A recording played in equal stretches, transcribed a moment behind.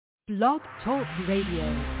Blog Talk Radio.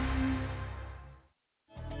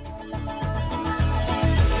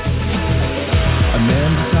 A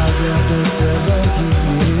man decides after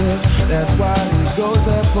 70 years, that's why he goes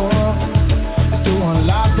there for, to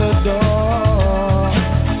unlock the door.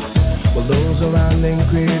 Well, those around him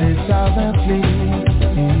criticize and flee.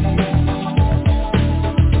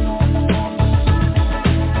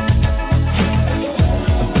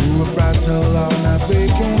 Through a fragile on that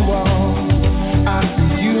breaking wall, I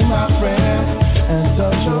see you, my friend, and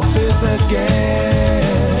touch your face again.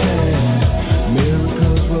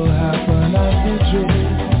 Miracles will happen as we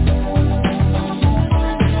dream.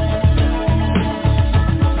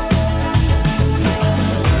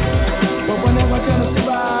 But we're never gonna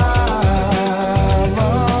survive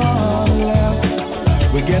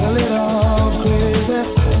unless we get a little crazy.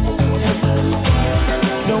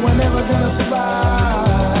 No, we're never gonna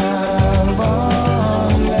survive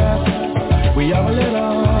unless we are a little.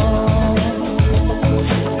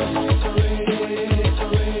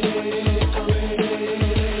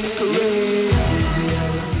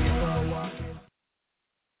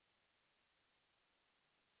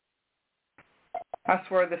 I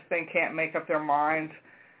swear this thing can't make up their minds.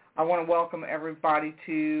 I want to welcome everybody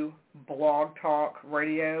to Blog Talk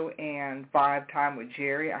Radio and Vibe Time with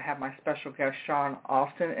Jerry. I have my special guest, Sean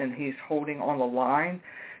Austin, and he's holding on the line.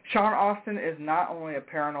 Sean Austin is not only a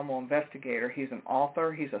paranormal investigator, he's an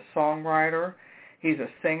author, he's a songwriter, he's a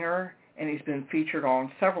singer, and he's been featured on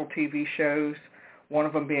several TV shows, one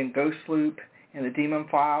of them being Ghost Loop and The Demon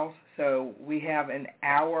Files. So we have an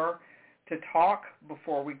hour to talk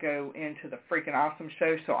before we go into the freaking awesome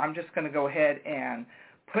show. So I'm just going to go ahead and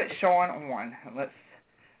put Sean on. Let's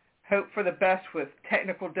hope for the best with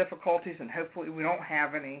technical difficulties, and hopefully we don't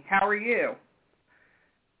have any. How are you?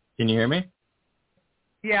 Can you hear me?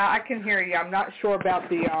 Yeah, I can hear you. I'm not sure about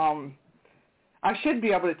the I should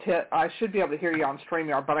be able to hear you on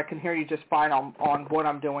StreamYard, but I can hear you just fine on what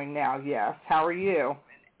I'm doing now. Yes. How are you?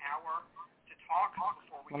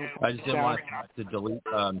 I just didn't want it to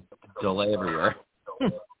delay everywhere.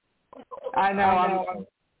 I know.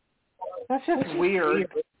 That's just weird.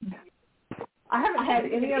 I haven't had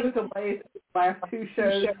any other delays in the last two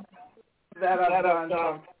shows that I've done. So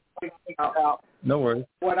I'm figuring out no worries.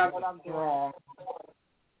 What I'm doing wrong.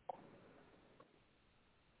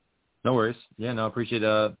 No worries. Yeah, no, I appreciate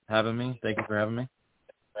having me. Thank you for having me.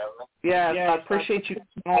 Yes, I appreciate you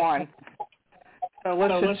coming on. So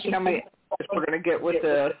let's just tell me if we're going to get with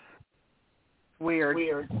this. Weird.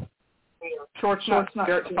 Short's not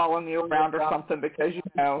following you around or something because you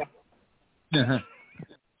know.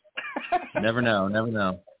 Never know.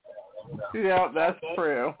 Yeah, that's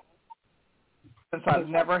true. Since I've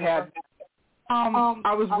never had.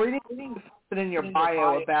 I was reading something in your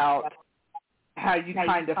bio about how you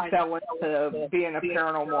kind of fell into being a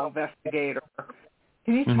paranormal investigator.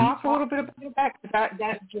 Can you talk a little bit about that? Because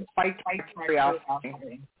that just spiked my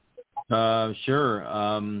curiosity. Sure.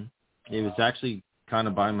 It was actually kind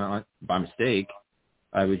of by mistake.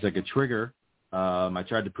 I was like a trigger. I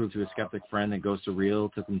tried to prove to a skeptic friend that ghosts are real,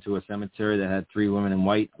 took him to a cemetery that had 3 women in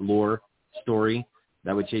white lore story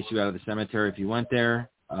that would chase you out of the cemetery if you went there.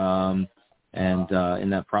 And in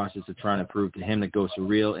that process of trying to prove to him that ghosts are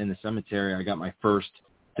real in the cemetery, I got my first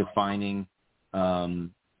defining,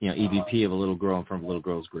 EVP of a little girl in front of a little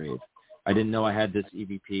girl's grave. I didn't know I had this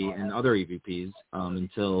EVP and other EVPs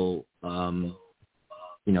until,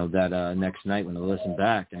 that next night when I listened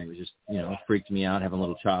back, and it was just, freaked me out having a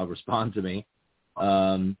little child respond to me.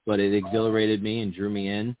 But it exhilarated me and drew me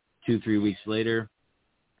in. 2-3 weeks later,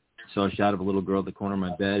 saw a shot of a little girl at the corner of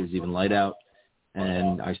my bed. It was even light out.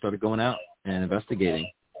 And I started going out and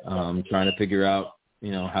investigating, trying to figure out,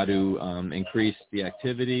 how to increase the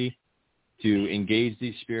activity, to engage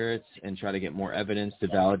these spirits and try to get more evidence to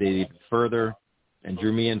validate even further, and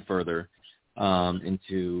drew me in further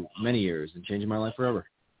into many years and changing my life forever.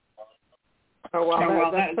 Oh, wow.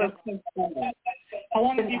 That's so cool. How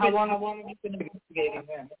long have you been investigating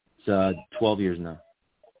then? It's 12 years now.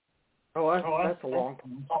 Oh, that's a long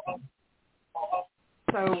time.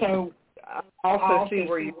 So I also see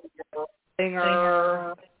where you're a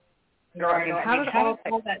singer. How did all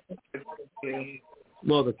that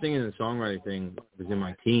Well, the singing and the songwriting thing was in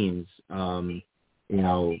my teens. That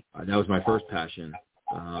was my first passion.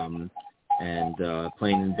 And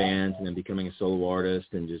playing in bands and then becoming a solo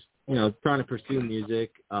artist and just, trying to pursue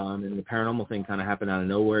music. And the paranormal thing kind of happened out of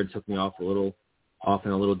nowhere. It took me off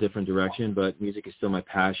in a little different direction, but music is still my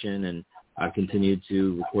passion, and I've continued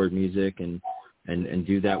to record music and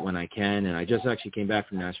do that when I can. And I just actually came back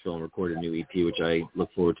from Nashville and recorded a new EP, which I look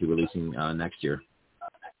forward to releasing next year.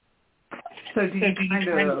 So do you kind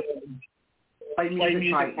of play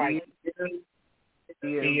music by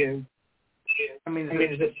ear? I mean,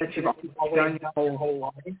 is it that you've done your whole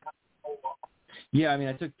life? Yeah, I mean,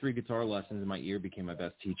 I took 3 guitar lessons, and my ear became my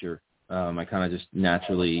best teacher. I kind of just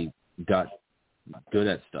naturally got good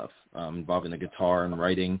at stuff involving the guitar and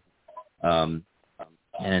writing. And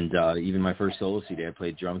even my first solo CD, I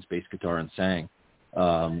played drums, bass guitar, and sang.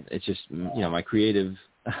 It's just, my creative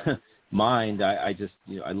mind. I just,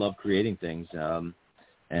 I love creating things. And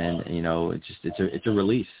it's a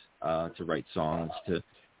release to write songs, to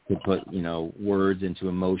put, words into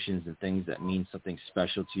emotions and things that mean something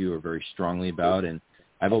special to you or very strongly about. And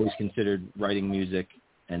I've always considered writing music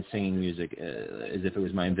and singing music as if it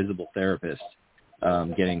was my invisible therapist,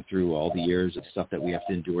 getting through all the years of stuff that we have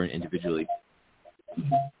to endure individually.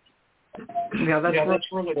 Yeah, that's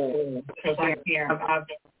really cool. Because I've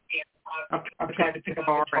tried to pick up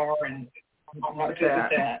a guitar and I'm not good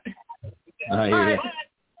at that. I hear you.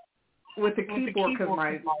 With the keyboard, because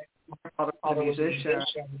my father was a musician.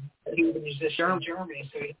 He was a musician in Germany,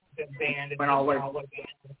 so he was in band and went all over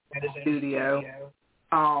the studio.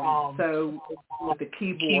 So with the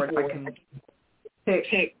keyboard, I can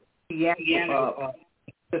pick the piano up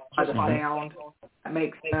just by the sound. That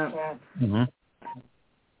makes sense. Mm-hmm.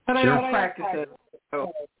 But I don't practice it.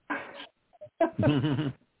 So.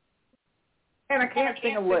 And I can't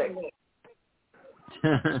sing a lick.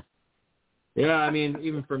 Yeah, I mean,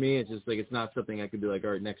 even for me, it's just like, it's not something I could be like,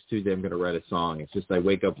 all right, next Tuesday I'm going to write a song. It's just I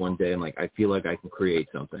wake up one day and like I feel like I can create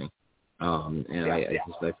something, and I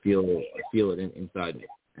feel it inside me,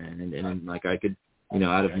 and like I could,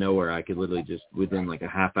 out of nowhere, I could literally just within like a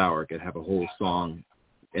half hour I could have a whole song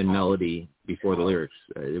and melody before the lyrics.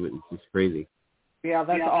 It was just crazy. Yeah,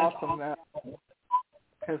 that's awesome.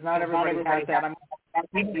 Because not everybody has that. I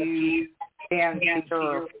mean, you and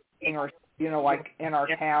singer, like in our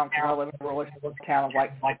town, because I live in a really small town of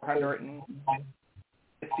like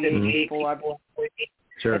 150 people.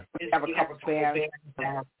 Sure. We have a couple of bands in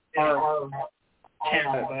our town,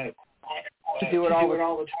 but to do it all the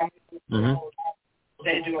time,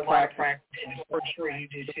 they do a lot of practice. For sure you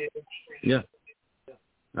do too. Yeah,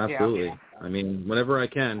 absolutely. Yeah. I mean, whenever I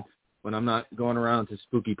can, when I'm not going around to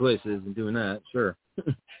spooky places and doing that, sure.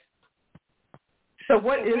 So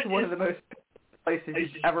what is one of the most places you've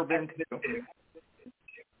ever been to?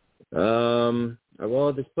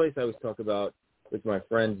 Well, this place I was talking about with my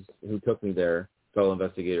friends who took me there, fellow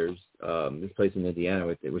investigators, this place in Indiana,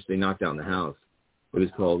 which they knocked down the house. It was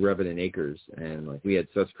called Revenant Acres, and like we had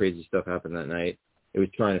such crazy stuff happen that night. It was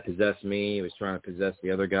trying to possess me. It was trying to possess the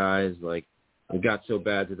other guys. Like, it got so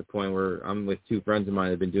bad to the point where I'm with 2 friends of mine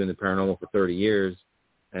that have been doing the paranormal for 30 years,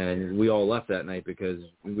 and we all left that night because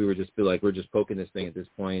we were just we're just poking this thing at this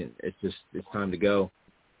point. It's time to go.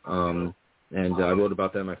 And I wrote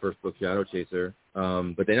about that in my first book, Shadow Chaser.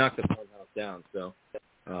 But they knocked the house down. So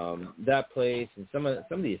that place and some of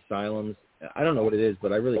the asylums, I don't know what it is,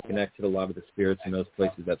 but I really connect to a lot of the spirits in those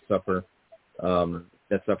places that suffered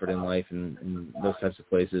in life and those types of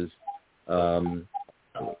places. But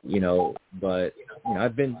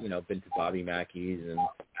I've been to Bobby Mackey's and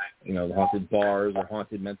haunted bars or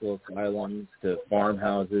haunted mental asylums, to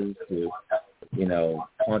farmhouses, to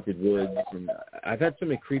haunted woods, and I've had so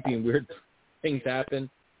many creepy and weird things happen.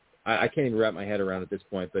 I can't even wrap my head around at this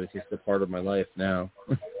point, but it's just a part of my life now.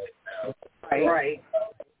 Right.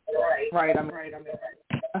 I'm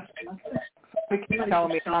you keep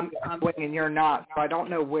telling me I'm winning and you're not, so I don't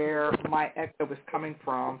know where my echo is coming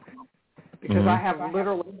from. Because I have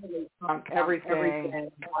literally everything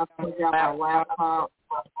on my laptop,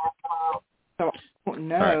 so I don't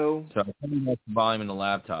know. Right. So I'm turning up the volume in the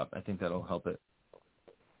laptop. I think that'll help it.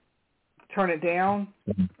 Turn it down?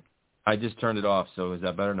 I just turned it off, so is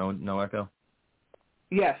that better? No echo?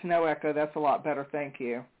 Yes, no echo. That's a lot better. Thank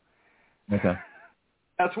you. Okay.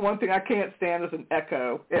 That's one thing I can't stand is an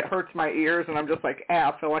echo. It hurts my ears, and I'm just like,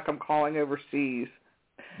 I feel like I'm calling overseas.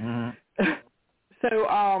 Mm-hmm. So,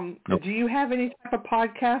 Nope. Do you have any type of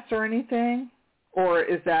podcast or anything? Or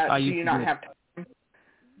is that, do you not have time?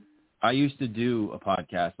 I used to do a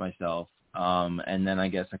podcast myself, and then I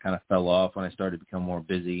guess I kind of fell off when I started to become more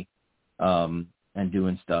busy and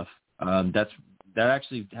doing stuff. That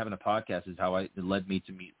actually, having a podcast is how it led me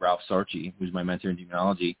to meet Ralph Sarchi, who's my mentor in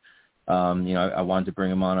demonology. I wanted to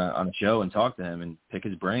bring him on a show and talk to him and pick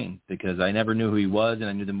his brain because I never knew who he was, and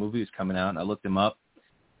I knew the movie was coming out, and I looked him up.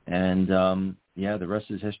 And, the rest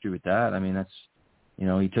is history with that. I mean, that's,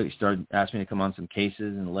 he started asking me to come on some cases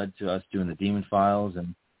and led to us doing the Demon Files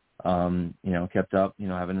and, kept up,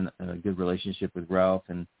 having a good relationship with Ralph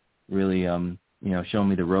and really, showing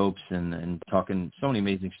me the ropes and talking so many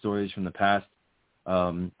amazing stories from the past,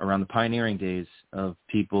 around the pioneering days of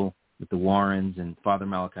people with the Warrens and Father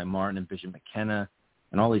Malachi Martin and Bishop McKenna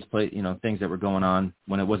and all these things that were going on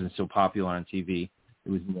when it wasn't so popular on TV.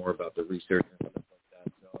 It was more about the research and stuff like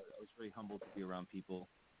that. So I was very humbled to be around people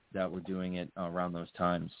that were doing it around those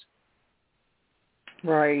times.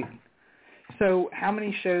 Right. So how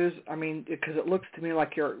many shows, I mean, because it looks to me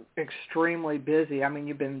like you're extremely busy. I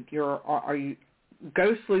mean, are you,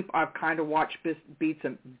 Ghost Sleep, I've kind of watched bits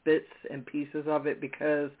and pieces of it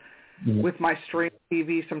because with my stream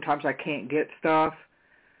TV, sometimes I can't get stuff.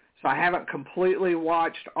 So I haven't completely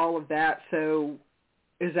watched all of that. So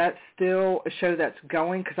is that still a show that's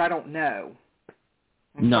going? Because I don't know.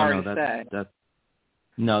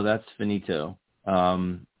 That's finito.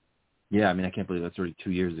 Yeah, I mean, I can't believe that's already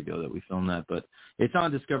 2 years ago that we filmed that, but it's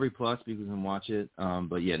on Discovery Plus. People can watch it.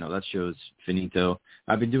 But yeah, no, that show's finito.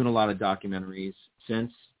 I've been doing a lot of documentaries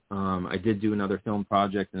since. I did do another film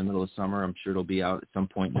project in the middle of summer. I'm sure it'll be out at some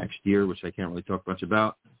point next year, which I can't really talk much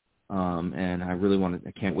about. And I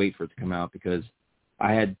can't wait for it to come out because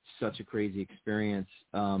I had such a crazy experience.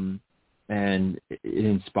 And it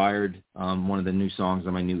inspired one of the new songs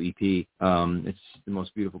on my new EP. It's the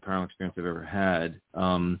most beautiful paranormal experience I've ever had,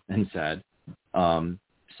 and sad.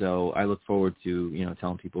 So I look forward to,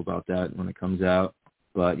 telling people about that when it comes out.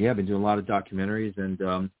 But, yeah, I've been doing a lot of documentaries,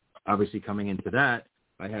 and obviously coming into that,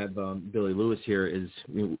 I have Billy Lewis here.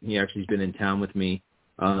 He actually has been in town with me.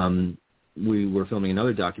 We were filming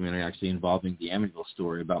another documentary actually involving the Amityville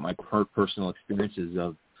story about my personal experiences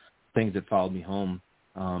of things that followed me home.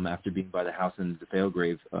 After being by the house in the DeFeo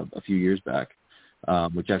grave a few years back,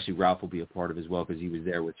 which actually Ralph will be a part of as well because he was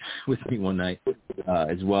there with me one night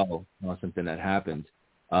as well, something that happened.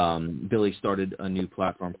 Billy started a new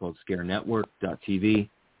platform called ScareNetwork.tv,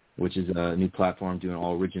 which is a new platform doing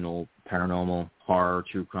all original paranormal, horror,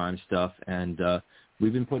 true crime stuff. And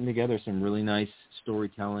we've been putting together some really nice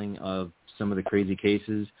storytelling of some of the crazy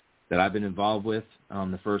cases that I've been involved with.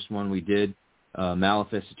 The first one we did,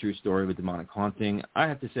 Malefist, a true story with demonic haunting. I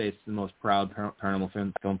have to say it's the most proud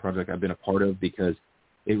paranormal film project I've been a part of because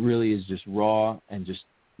it really is just raw and just,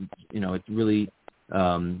 it really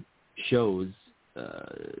shows,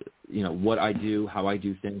 what I do, how I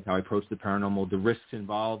do things, how I approach the paranormal, the risks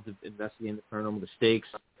involved of investigating the paranormal, the stakes,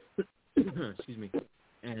 excuse me,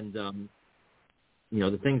 and,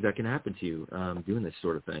 the things that can happen to you doing this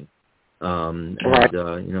sort of thing. And,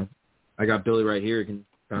 I got Billy right here. You can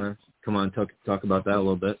kind of come on, talk about that a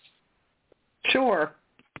little bit. Sure.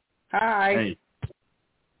 Hi. Hey.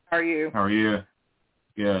 How are you? How are you?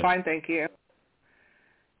 Good. Fine, thank you.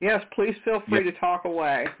 Yes, please feel free to talk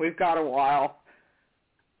away. We've got a while.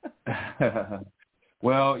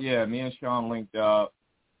 Well, yeah, me and Sean linked up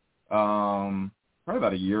probably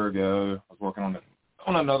about a year ago. I was working on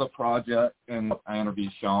another project, and I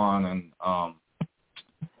interviewed Sean and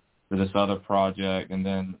for this other project, and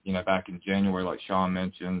then back in January, like Sean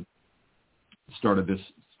mentioned, started this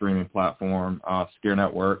streaming platform, Scare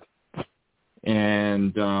Network,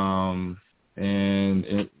 and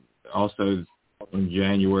it also in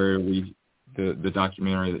January the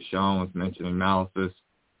documentary that Sean was mentioning, Malefist,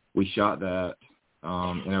 we shot that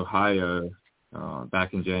in Ohio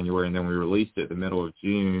back in January, and then we released it the middle of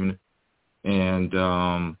June. And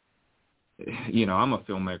I'm a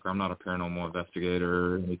filmmaker. I'm not a paranormal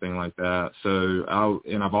investigator or anything like that. So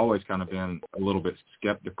I've always kind of been a little bit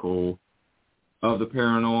skeptical of the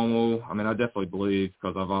paranormal. I mean, I definitely believe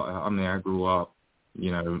because I grew up,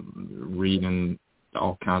 reading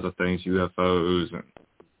all kinds of things, UFOs and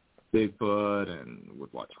Bigfoot, and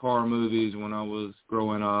would watch horror movies when I was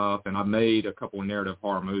growing up. And I made a couple of narrative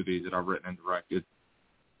horror movies that I've written and directed.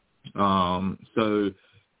 So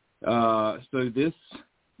this,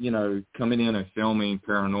 coming in and filming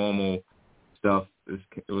paranormal stuff,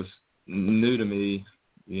 it was new to me,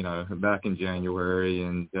 back in January.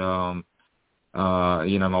 And,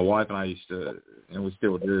 my wife and I used to, and we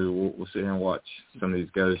still do, we'll sit here and watch some of these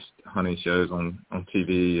ghost hunting shows on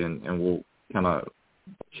TV, and we'll kind of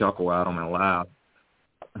chuckle at them and laugh.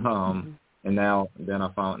 And now I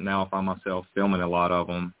find myself filming a lot of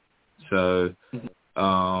them. So,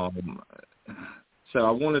 So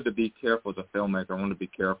I wanted to be careful as a filmmaker. I wanted to be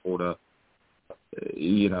careful to,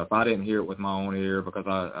 if I didn't hear it with my own ear, because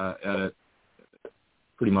I edit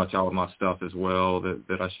pretty much all of my stuff as well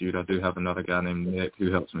that I shoot. I do have another guy named Nick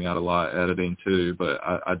who helps me out a lot editing too, but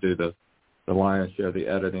I do the lion's share of the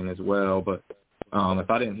editing as well. But if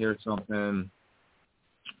I didn't hear something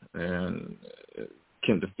and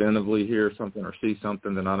can definitively hear something or see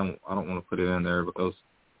something, then I don't want to put it in there because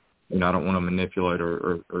I don't want to manipulate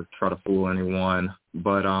or try to fool anyone.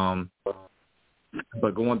 But going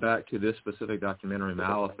back to this specific documentary,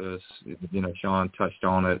 Malefist, Sean touched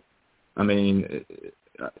on it. I mean,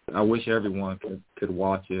 I wish everyone could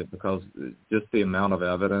watch it, because just the amount of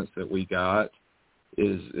evidence that we got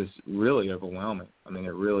is really overwhelming. I mean,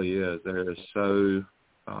 it really is. There is so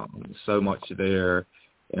much there,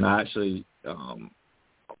 and I actually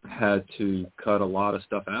had to cut a lot of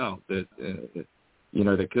stuff out that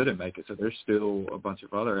that couldn't make it. So there's still a bunch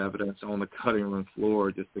of other evidence on the cutting room floor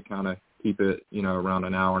just to kind of keep it around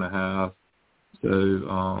an hour and a half. So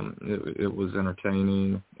it was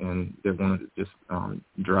entertaining, and they wanted to just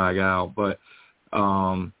drag out. But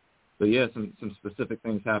yeah, some specific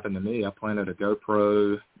things happened to me. I planted a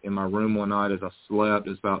GoPro in my room one night as I slept.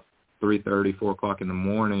 It was about 3:30, 4 o'clock in the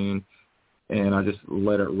morning, and I just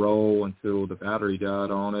let it roll until the battery died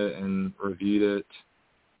on it and reviewed it.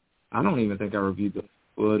 I don't even think I reviewed the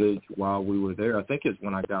footage while we were there. I think it's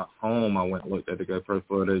when I got home I went and looked at the GoPro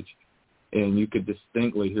footage, and you could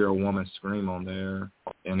distinctly hear a woman scream on there.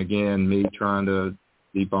 And again, me trying to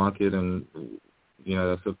debunk it, and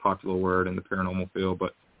that's a popular word in the paranormal field,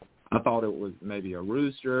 but I thought it was maybe a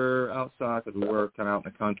rooster outside because we were kind of out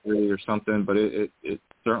in the country or something. But it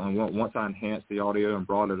certainly, once I enhanced the audio and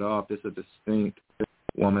brought it up, it's a distinct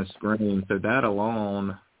woman scream. So that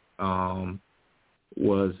alone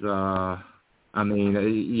was,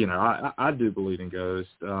 I do believe in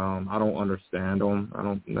ghosts. I don't understand them. I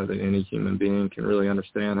don't know that any human being can really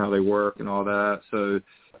understand how they work and all that. So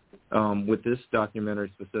with this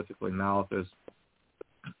documentary specifically, Malthus,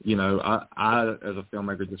 I as a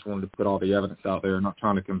filmmaker just wanted to put all the evidence out there, not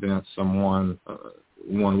trying to convince someone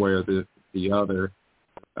one way or the other.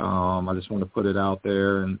 I just wanted to put it out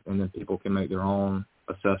there, and then people can make their own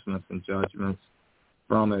assessments and judgments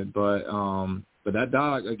from it. But that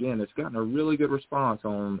doc, again, it's gotten a really good response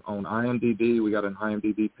on IMDb. We got an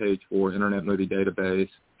IMDb page for Internet Movie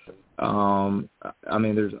Database.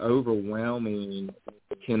 There's overwhelming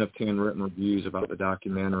 10 of 10 written reviews about the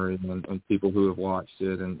documentary, and people who have watched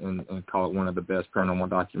it and call it one of the best paranormal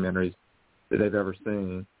documentaries that they've ever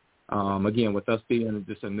seen. Again, with us being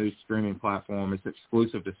just a new streaming platform, it's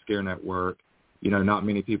exclusive to Scare Network. Not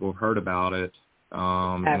many people have heard about it. But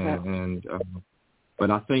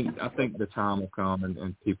I think the time will come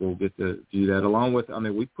and people will get to view that. Along with,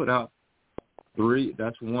 we put out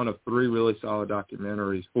that's one of 3 really solid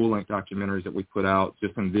documentaries, full-length documentaries that we put out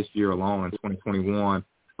just in this year alone, in 2021,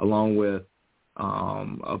 along with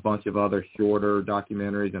a bunch of other shorter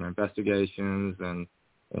documentaries and investigations and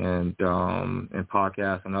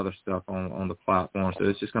podcasts and other stuff on the platform. So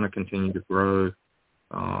it's just going to continue to grow,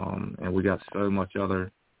 and we got so much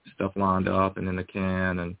other stuff lined up and in the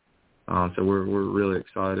can, and so we're really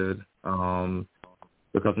excited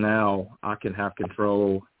because now I can have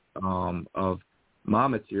control of my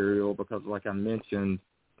material, because like I mentioned,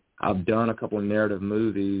 I've done a couple of narrative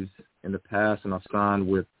movies in the past, and I've signed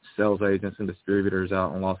with sales agents and distributors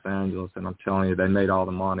out in Los Angeles, and I'm telling you, they made all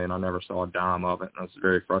the money, and I never saw a dime of it, and it's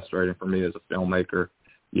very frustrating for me as a filmmaker.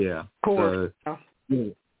 Yeah. Cool.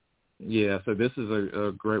 So this is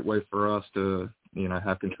a great way for us to,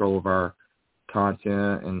 have control of our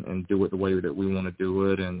content and do it the way that we want to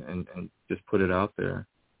do it, and just put it out there.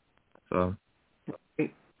 So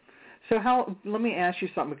let me ask you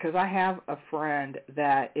something, because I have a friend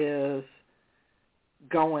that is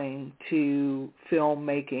going to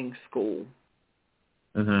filmmaking school.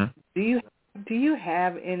 Mm-hmm. Do you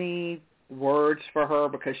have any words for her,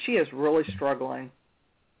 because she is really struggling?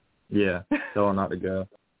 Yeah, tell her not to go.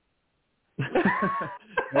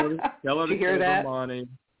 Tell her to save her money.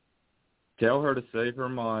 Tell her to save her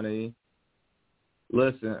money.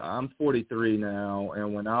 Listen, I'm 43 now,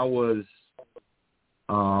 and when I was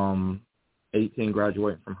 18,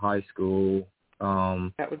 graduating from high school,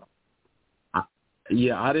 I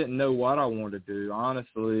didn't know what I wanted to do.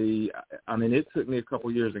 Honestly, it took me a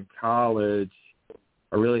couple years in college.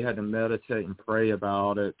 I really had to meditate and pray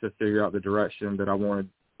about it to figure out the direction that I wanted,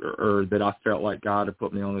 or that I felt like God had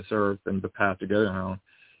put me on this earth and the path to go down.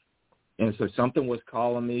 And so something was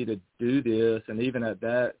calling me to do this. And even at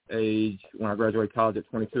that age, when I graduated college at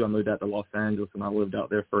 22, I moved out to Los Angeles, and I lived out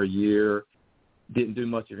there for a year. Didn't do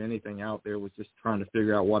much of anything out there, was just trying to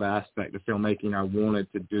figure out what aspect of filmmaking I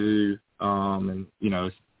wanted to do.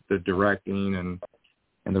 The directing and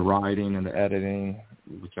the writing and the editing,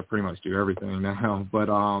 which I pretty much do everything now, but,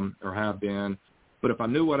 or have been. But if I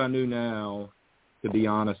knew what I knew now, to be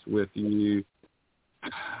honest with you,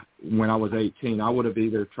 when I was 18, I would have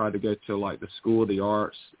either tried to go to like the School of the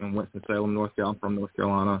Arts in Winston-Salem, North Carolina. I'm from North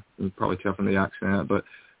Carolina. You can probably tell from the accent, but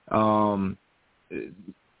the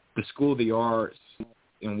School of the Arts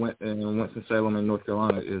in Winston-Salem in North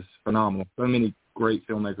Carolina is phenomenal. So many great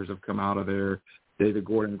filmmakers have come out of there. David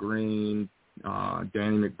Gordon Green,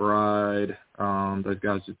 Danny McBride. Those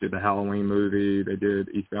guys just did the Halloween movie. They did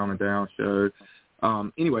Eastbound and Down show.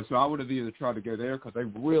 Anyway, so I would have either tried to go there because they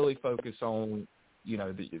really focus on,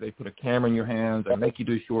 they put a camera in your hands. They make you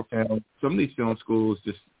do short film. Some of these film schools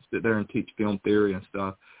just sit there and teach film theory and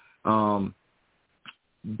stuff.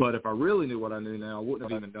 But if I really knew what I knew now, I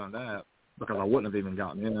wouldn't have even done that because I wouldn't have even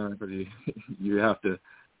gotten in because you have to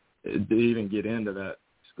even get into that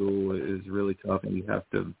school is really tough, and you have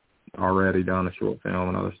to already done a short film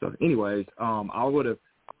and other stuff. Anyways, I would have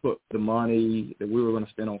put the money that we were going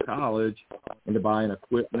to spend on college into buying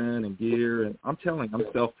equipment and gear. And I'm telling you, I'm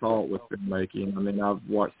self-taught with filmmaking. I mean, I've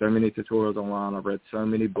watched so many tutorials online. I've read so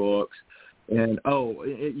many books. And,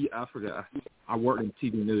 I forgot. I worked in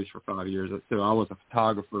TV news for 5 years. So I was a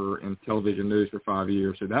photographer in television news for 5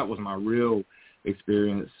 years. So that was my real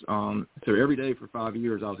experience. So every day for 5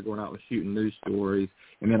 years, I was going out and shooting news stories.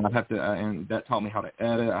 And then and that taught me how to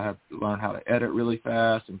edit. I had to learn how to edit really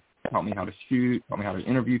fast, and taught me how to shoot, taught me how to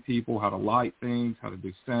interview people, how to light things, how to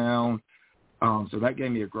do sound. So that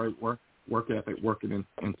gave me a great work ethic working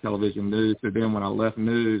in television news. So then when I left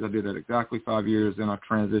news, I did that exactly 5 years. Then I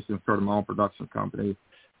transitioned, started my own production company.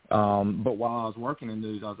 But while I was working in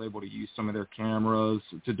news, I was able to use some of their cameras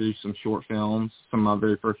to do some short films. Some of my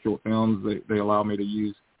very first short films, they allowed me to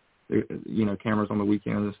use, cameras on the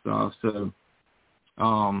weekends and stuff. So,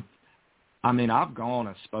 I mean, I've gone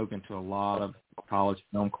and spoken to a lot of college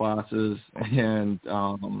film classes, and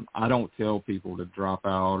I don't tell people to drop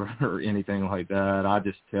out or anything like that. I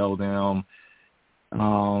just tell them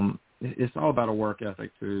it's all about a work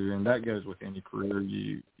ethic too, and that goes with any career that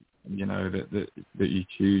you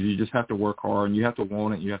choose. You just have to work hard, and you have to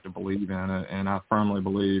want it. You have to believe in it, and I firmly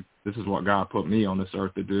believe this is what God put me on this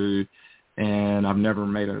earth to do. And I've never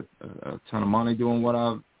made a ton of money doing what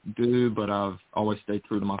I do, but I've always stayed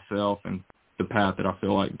true to myself and the path that I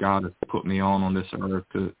feel like God has put me on this earth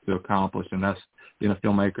to accomplish, and that's being a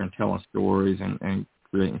filmmaker and telling stories and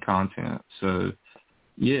creating content. So,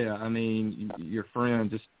 yeah, I mean, your friend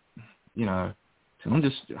just, you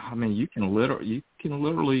can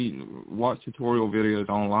literally watch tutorial videos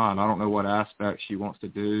online. I don't know what aspect she wants to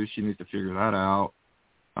do. She needs to figure that out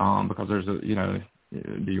because there's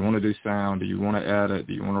do you want to do sound? Do you want to edit?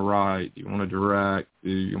 Do you want to write? Do you want to direct? Do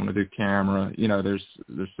you want to do camera? There's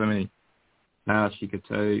so many paths she could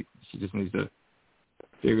take. She just needs to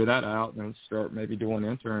figure that out and start maybe doing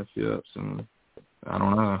internships. And I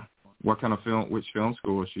don't know which film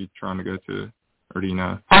school is she trying to go to, or do you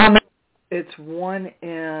know? It's one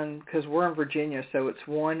because we're in Virginia, so it's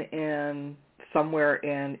one in somewhere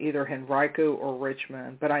in either Henrico or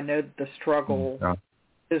Richmond. But I know the struggle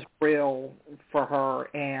is real for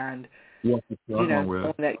her, and what's she struggling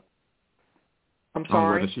with? I'm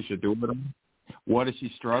sorry. Whether she should do with them? What is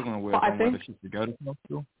she struggling with? Whether she should go to film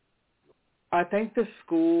school? I think the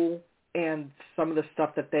school and some of the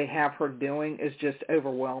stuff that they have her doing is just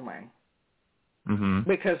overwhelming. Mm-hmm.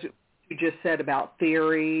 Because you just said about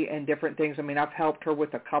theory and different things. I mean, I've helped her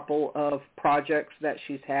with a couple of projects that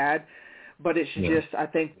she's had, but it's just, I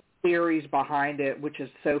think, theories behind it, which is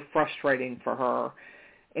so frustrating for her.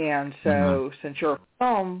 And so since you're a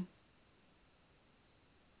film,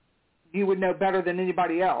 you would know better than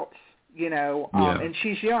anybody else, and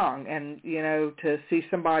she's young. And, to see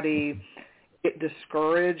somebody get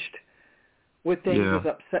discouraged with things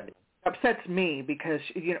upsets me because,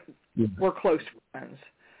 we're close friends.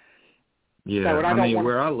 Yeah, so, I don't want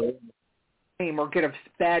where I live, or get a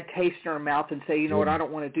bad taste in her mouth and say, what, I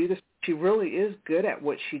don't want to do this. She really is good at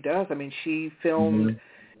what she does. I mean, she filmed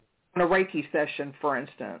on a Reiki session, for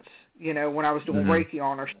instance. When I was doing Reiki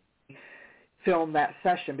on her, she filmed that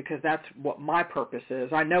session because that's what my purpose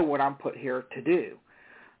is. I know what I'm put here to do.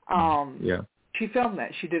 She filmed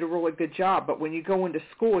that. She did a really good job. But when you go into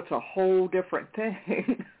school, it's a whole different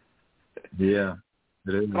thing. Yeah,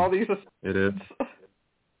 it is. All these it is.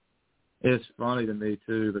 It's funny to me,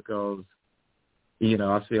 too, because,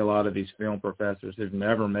 I see a lot of these film professors who've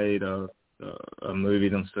never made a movie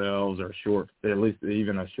themselves or at least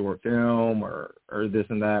even a short film or this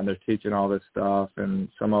and that, and they're teaching all this stuff, and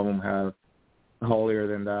some of them have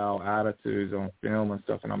holier-than-thou attitudes on film and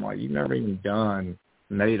stuff, and I'm like, you've never even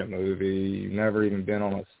made a movie, you've never even been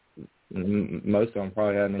on most of them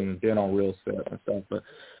probably hadn't even been on real sets and stuff, but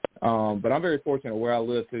I'm very fortunate where I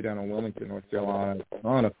live, too, down in Wilmington, North Carolina. A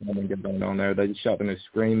ton of filming getting on there. They just shot the new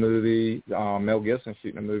Scream movie. Mel Gibson's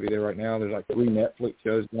shooting a movie there right now. There's like 3 Netflix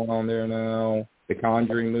shows going on there now. The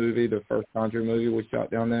Conjuring movie, the first Conjuring movie was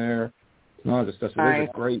shot down there. Tons of stuff. So there's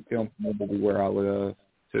a great film community where I live,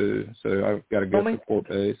 too. So I've got a good support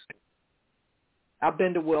base. I've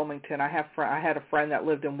been to Wilmington. I had a friend that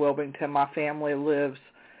lived in Wilmington. My family lives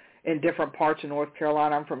in different parts of North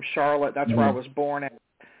Carolina. I'm from Charlotte. That's where I was born at.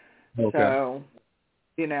 Okay. So,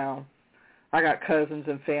 you know, I got cousins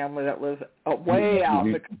and family that live way out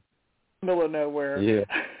in the middle of nowhere. Yeah.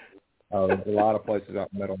 There's a lot of places out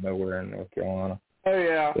in the middle of nowhere in North Carolina. Oh,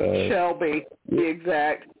 yeah. So, Shelby, to be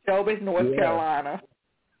exact. Shelby's North Carolina.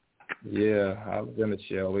 Yeah, I was in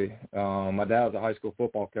Shelby. My dad was a high school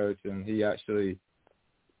football coach, and he actually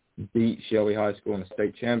beat Shelby High School in the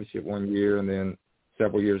state championship one year, and then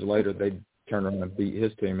several years later they turned around and beat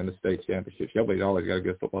his team in the state championship. Shelby's always got a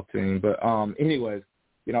good football team. But anyways,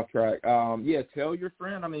 get off track. Yeah, tell your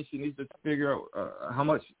friend, I mean, she needs to figure out how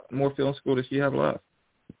much more film school does she have left?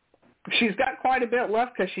 She's got quite a bit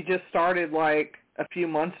left because she just started like a few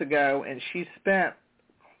months ago, and she spent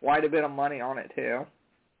quite a bit of money on it too.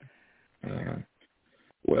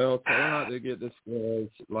 Well, tell her not to get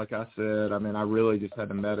discouraged. Like I said, I mean, I really just had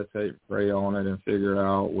to meditate, pray on it, and figure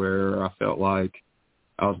out where I felt like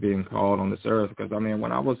I was being called on this earth. Because, I mean,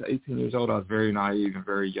 when I was 18 years old, I was very naive and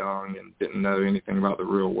very young and didn't know anything about the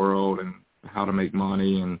real world and how to make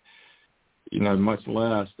money and, you know, much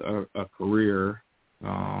less a career.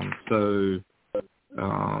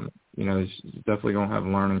 You know, it's definitely going to have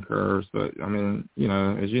learning curves. But, I mean, you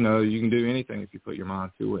know, as you know, you can do anything if you put your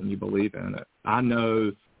mind to it and you believe in it. I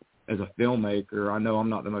know as a filmmaker, I know I'm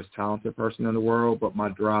not the most talented person in the world, but my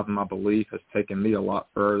drive and my belief has taken me a lot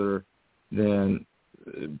further than,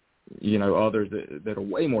 you know, others that are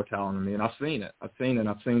way more talented than me. And I've seen it. I've seen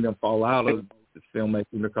them fall out of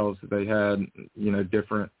filmmaking because they had, you know,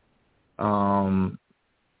 different,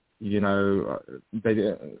 you know,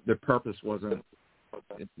 their purpose wasn't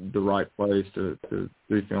the right place to do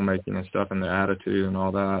filmmaking and stuff, and the attitude and all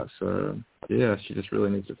that. So yeah, she just really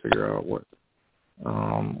needs to figure out what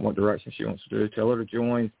direction she wants to do. Tell her to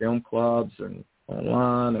join film clubs and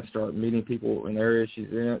online and start meeting people in areas she's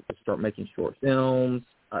in, to start making short films.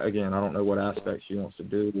 Again, I don't know what aspect she wants to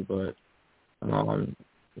do, but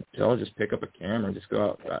tell her just pick up a camera and just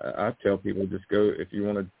go out. I tell people just go, if you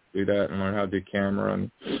want to do that and learn how to do camera and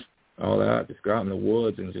all that, just go out in the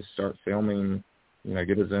woods and just start filming. You know,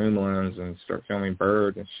 get a zoom lens and start filming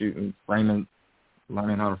birds and shooting, framing,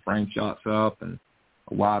 learning how to frame shots up and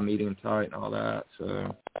a wide, medium, tight, and all that.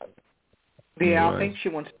 So, yeah, anyways. I think she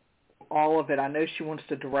wants all of it. I know she wants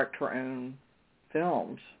to direct her own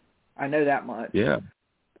films. I know that much. Yeah.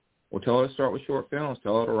 Well, tell her to start with short films.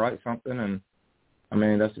 Tell her to write something. And, I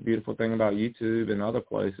mean, that's the beautiful thing about YouTube and other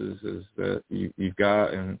places is that you've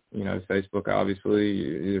got, and, you know, Facebook,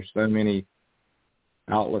 obviously, there's so many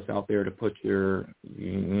outlets out there to put your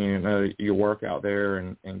work out there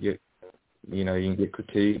and get, you know, you can get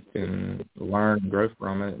critiqued and learn and grow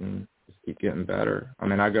from it and just keep getting better. I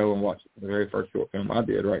mean, I go and watch the very first short film I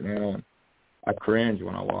did right now, and I cringe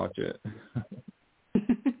when I watch it.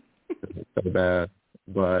 It's so bad.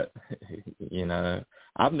 But, you know,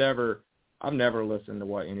 I've never listened to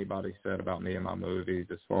what anybody said about me and my movies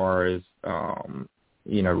as far as,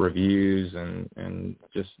 you know, reviews and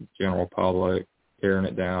just general public tearing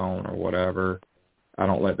it down or whatever. I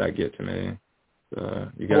don't let that get to me. So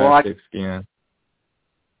you got to have thick skin.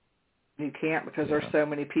 You can't, because there's so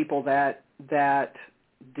many people that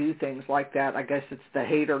do things like that. I guess it's the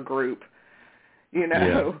hater group, you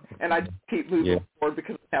know. Yeah. And I just keep moving forward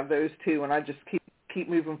because I have those two, and I just keep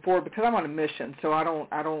moving forward because I'm on a mission. So I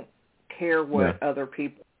don't care what other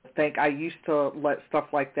people think. I used to let stuff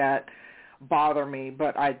like that bother me,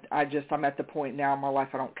 but I'm at the point now in my life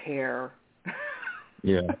I don't care.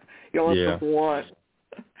 Yeah. You only have one.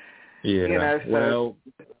 Yeah. You know, so. Well,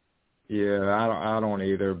 yeah, I don't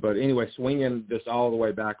either. But anyway, swinging this all the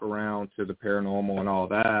way back around to the paranormal and all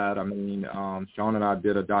that, I mean, Sean and I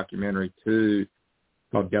did a documentary, too,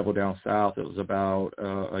 called Devil Down South. It was about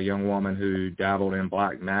a young woman who dabbled in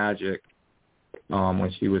black magic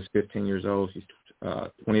when she was 15 years old. She's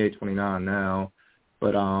 28, 29 now.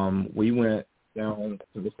 But we went down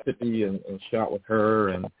to Mississippi and shot with her,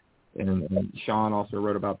 and Sean also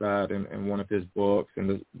wrote about that in one of his books. And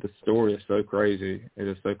the story is so crazy. It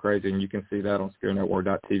is so crazy, and you can see that on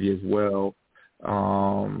ScareNetwork.tv as well.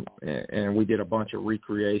 And we did a bunch of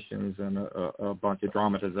recreations and a bunch of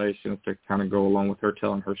dramatizations to kind of go along with her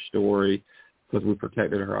telling her story, because we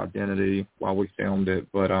protected her identity while we filmed it.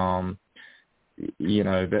 But, you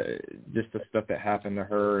know, just the stuff that happened to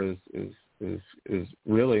her is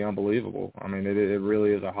really unbelievable. I mean, it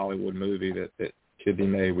really is a Hollywood movie that should be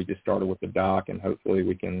made. We just started with the doc, and hopefully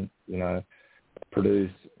we can, you know,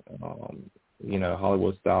 produce, you know,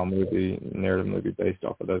 Hollywood-style narrative movie based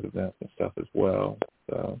off of those events and stuff as well.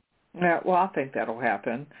 So. Yeah, well, I think that'll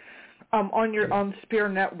happen. On Spear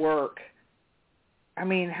Network, I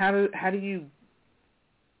mean, how do you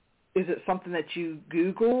is it something that you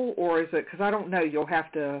Google, or is it, because I don't know, you'll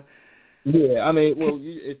have to. Yeah, I mean, well,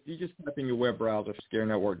 if you just type in your web browser,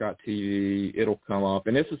 scarenetwork.tv, it'll come up,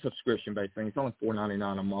 and it's a subscription-based thing. It's only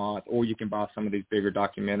 $4.99 a month, or you can buy some of these bigger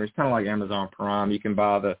documentaries, kind of like Amazon Prime. You can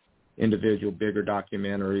buy the individual bigger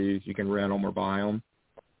documentaries. You can rent them or buy them.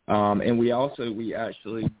 And we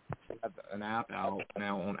actually have an app out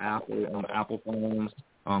now on Apple phones,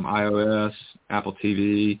 iOS, Apple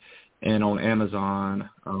TV, and on Amazon,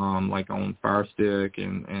 like on Fire Stick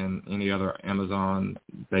and any other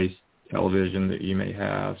Amazon-based television that you may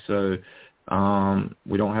have. So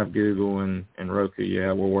we don't have Google and Roku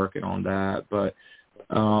yet. We're working on that. But,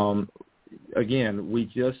 again, we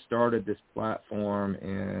just started this platform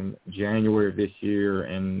in January of this year,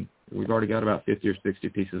 and we've already got about 50 or 60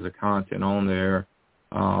 pieces of content on there.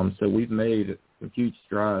 So we've made some huge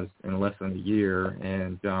strides in less than a year.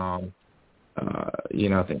 And,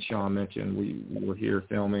 I think Sean mentioned we were here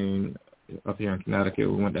filming up here in Connecticut.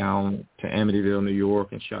 We went down to Amityville, New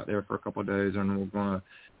York, and shot there for a couple of days. And we're going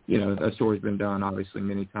to, that story's been done obviously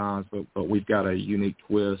many times, but we've got a unique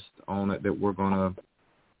twist on it that we're going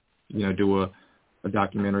to, do a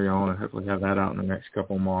documentary on and hopefully have that out in the next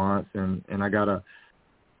couple of months. And I got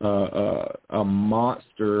a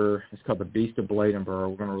monster. It's called The Beast of Bladenboro.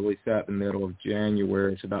 We're going to release that in the middle of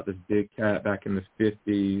January. It's about this big cat back in the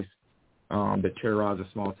 50s that terrorized a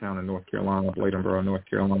small town in North Carolina, Bladenboro, North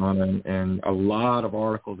Carolina. And a lot of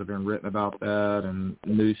articles have been written about that and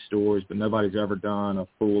news stories, but nobody's ever done a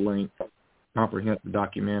full-length, comprehensive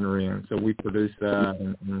documentary. And so we produced that,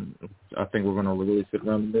 and I think we're going to release it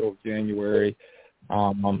around the middle of January.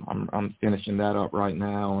 I'm finishing that up right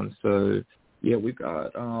now. And so, yeah, we've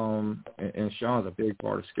got, and Sean's a big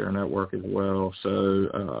part of Scare Network as well.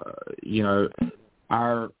 So,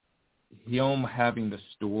 him having the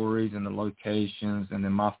stories and the locations and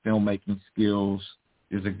then my filmmaking skills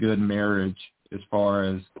is a good marriage as far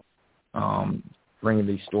as bringing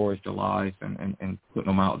these stories to life and putting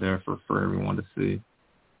them out there for everyone to see.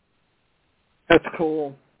 That's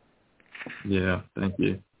cool. Yeah, thank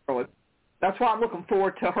you. That's why I'm looking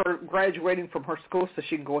forward to her graduating from her school so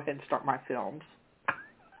she can go ahead and start my films.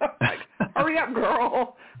 Like, hurry up,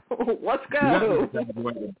 girl. Let's go.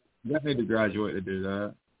 You need to graduate to do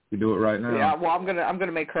that. You do it right now. Yeah, well, I'm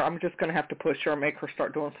gonna make her. I'm just gonna have to push her and make her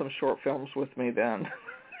start doing some short films with me. Then.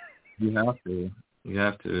 You have to.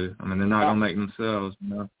 I mean, they're not gonna make themselves,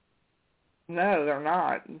 No, they're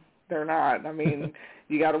not. They're not. I mean,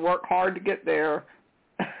 you got to work hard to get there.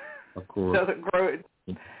 Of course. It doesn't grow.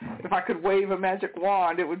 If I could wave a magic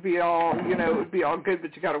wand, it would be all, it would be all good.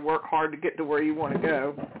 But you got to work hard to get to where you want to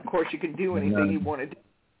go. Of course, you can do anything you want to do.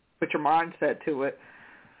 Put your mindset to it.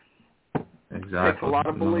 Exactly. It takes a lot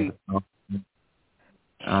of belief.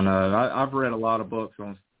 I know. I've read a lot of books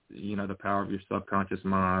on, the power of your subconscious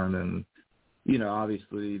mind, and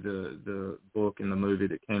obviously the book and the movie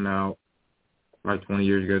that came out like 20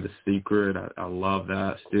 years ago, The Secret. I love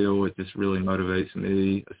that still. It just really motivates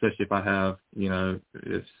me, especially if I have,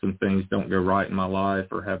 if some things don't go right in my life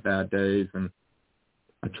or have bad days, and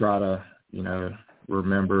I try to,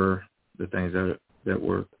 remember the things that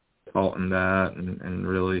were taught in that, and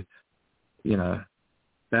really,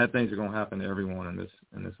 bad things are going to happen to everyone in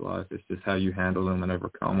this life. It's just how you handle them and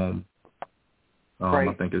overcome them. Right.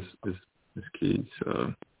 I think is key.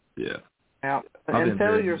 So, yeah. Yeah. And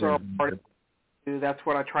failures are a part of it. That's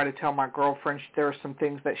what I try to tell my girlfriend. There are some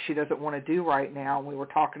things that she doesn't want to do right now. We were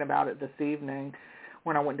talking about it this evening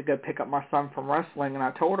when I went to go pick up my son from wrestling, and I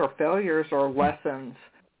told her failures are lessons.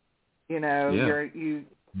 Yeah. You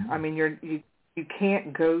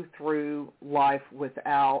can't go through life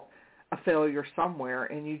without a failure somewhere,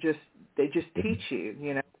 and they just teach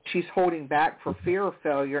you. She's holding back for fear of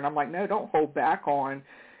failure, and I'm like, no, don't hold back on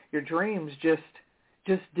your dreams. Just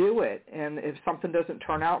do it, and if something doesn't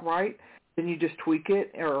turn out right, then you just tweak it,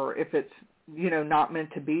 or if it's not meant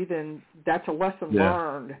to be, then that's a lesson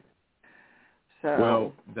learned. So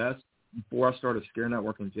well, that's before I started Scare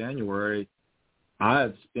Network in January. I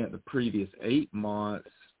had spent the previous 8 months,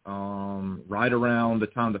 right around the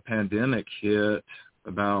time the pandemic hit,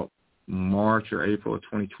 about March or April of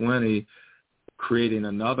 2020, creating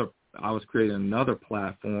another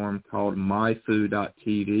platform called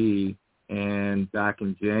myfood.tv. And back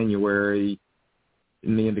in January,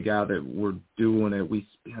 me and the guy that were doing it, we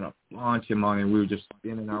spent a bunch of money, and we were just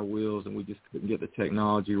spinning our wheels, and we just couldn't get the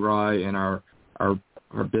technology right, and our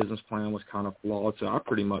business plan was kind of flawed. So I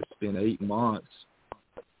pretty much spent 8 months.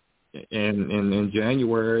 And in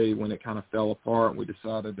January, when it kind of fell apart, we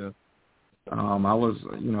decided to. I was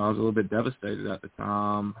a little bit devastated at the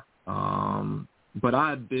time, but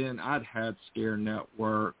I'd had Scare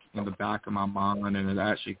Network in the back of my mind, and had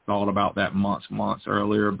actually thought about that months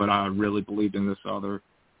earlier. But I really believed in this other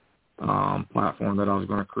platform that I was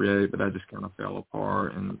going to create, but that just kind of fell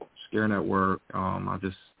apart. And Scare Network, I'm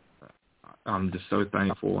just so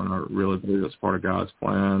thankful, and I really believe it's part of God's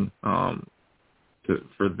plan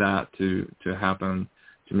for that to happen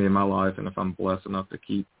to me in my life. And if I'm blessed enough to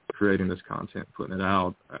keep creating this content, putting it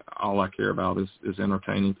out, all I care about is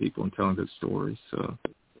entertaining people and telling good stories. So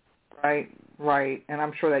right, and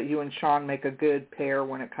I'm sure that you and Sean make a good pair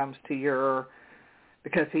when it comes to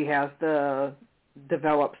because he has the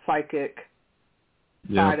developed psychic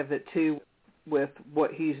side of it too, with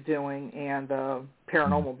what he's doing and the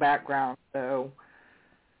paranormal background. So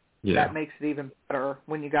that makes it even better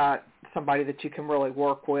when you got somebody that you can really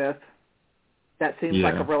work with. That seems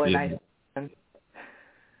like a really nice thing.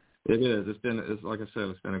 It is. It's like I said,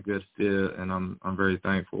 it's been a good fit, and I'm very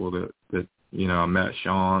thankful that I met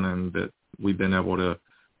Sean, and that we've been able to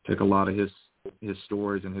take a lot of his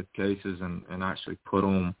stories and his cases and actually put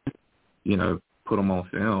them on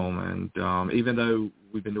film. And even though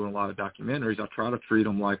we've been doing a lot of documentaries, I try to treat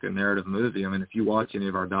them like a narrative movie. I mean, if you watch any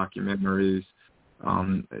of our documentaries,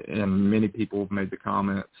 and many people have made the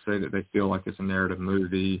comment, say that they feel like it's a narrative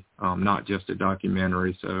movie, not just a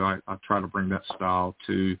documentary. So I try to bring that style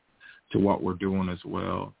to what we're doing as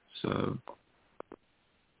well. So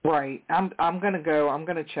right, I'm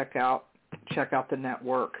gonna check out the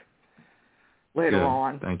network later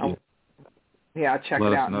on. Thank you. Check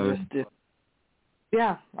it out and just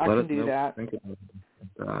I can do that. Because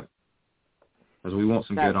we want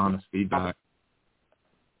some good, honest feedback.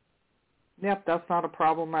 Yep, that's not a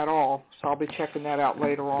problem at all. So I'll be checking that out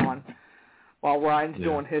later on while Ryan's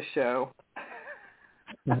doing his show.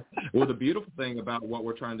 Well, the beautiful thing about what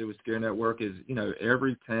we're trying to do with Scare Network is,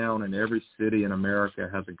 every town and every city in America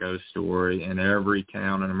has a ghost story, and every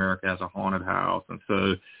town in America has a haunted house. And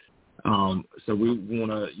so we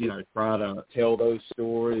want to, try to tell those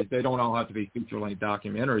stories. They don't all have to be feature-length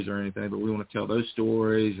documentaries or anything, but we want to tell those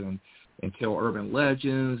stories and tell urban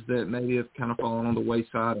legends that maybe have kind of fallen on the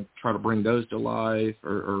wayside, and try to bring those to life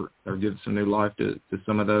or give some new life to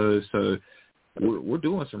some of those. So we're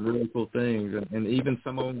doing some really cool things, and even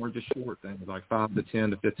some of them are just short things, like 5 to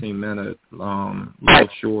 10 to 15 minute little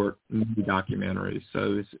short movie documentaries.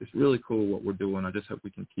 So it's really cool what we're doing. I just hope we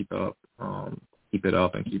can keep it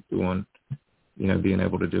up and keep doing, being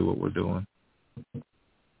able to do what we're doing.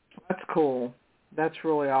 That's cool. That's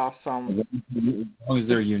really awesome. As long as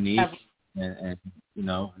they're unique, and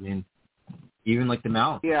even like the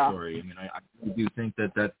Malice story. I mean, I do think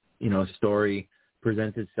that story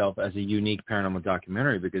presents itself as a unique paranormal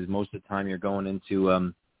documentary, because most of the time you're going into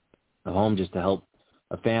a home just to help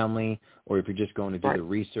a family, or if you're just going to do the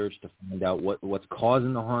research to find out what's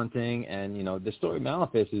causing the haunting. And the story of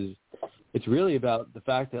Malefice it's really about the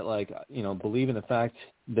fact that, believe in the fact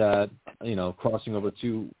that crossing over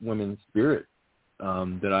two women's spirit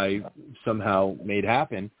that I somehow made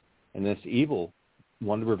happen, and this evil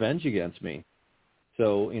wanted revenge against me.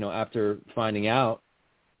 So after finding out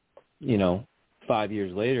 5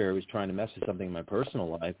 years later, I was trying to mess with something in my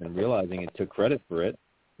personal life and realizing it took credit for it.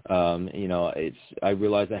 I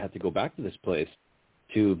realized I had to go back to this place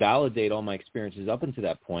to validate all my experiences up until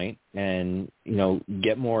that point, and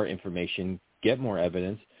get more information, get more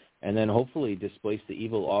evidence, and then hopefully displace the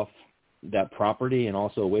evil off that property and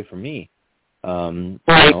also away from me. And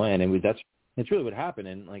that's really what happened.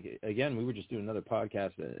 And again, we were just doing another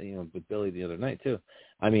podcast, with Billy the other night too.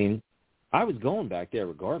 I mean, I was going back there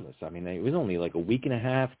regardless. I mean, it was only like a week and a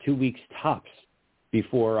half, 2 weeks tops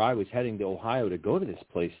before I was heading to Ohio to go to this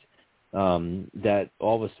place. That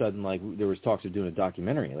all of a sudden, there was talks of doing a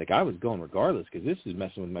documentary. I was going regardless, because this is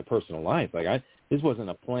messing with my personal life. This wasn't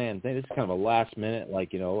a planned thing. This is kind of a last minute,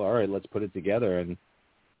 all right, let's put it together. And,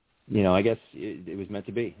 I guess it was meant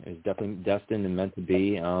to be. It was definitely destined and meant to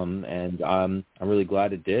be. And I'm really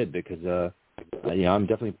glad it did, because, I'm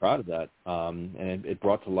definitely proud of that. And it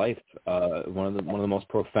brought to life one of the most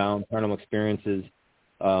profound paranormal experiences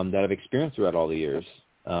that I've experienced throughout all the years.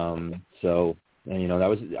 And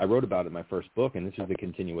I wrote about it in my first book, and this is the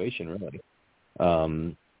continuation, really,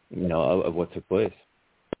 of what took place.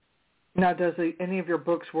 Now, does any of your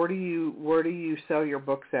books, where do you sell your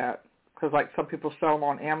books at? Because some people sell them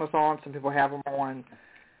on Amazon, some people have them on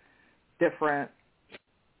different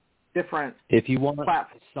If you want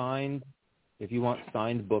platforms. If you want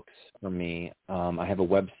signed books from me, I have a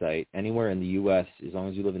website. Anywhere in the U.S., as long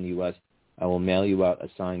as you live in the U.S., I will mail you out a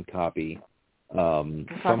signed copy from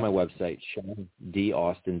my website,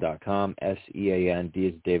 SeanDAustin.com, SEAN, D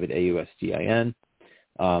is David, AUSTIN.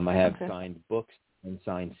 I have signed books and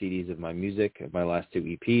signed CDs of my music, of my last 2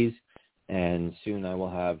 EPs. And soon I will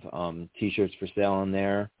have T-shirts for sale on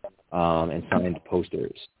there and signed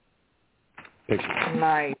posters. Pictures.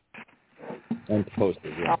 Nice. And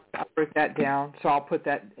posters, yeah. I'll break that down, so I'll put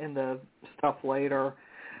that in the stuff later.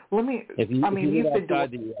 You've been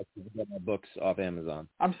outside the U.S., you can get my books off Amazon.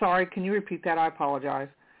 I'm sorry, can you repeat that? I apologize.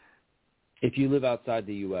 If you live outside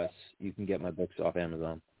the U.S., you can get my books off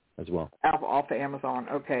Amazon as well. Off Amazon,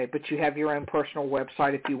 okay. But you have your own personal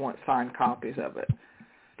website if you want signed copies of it.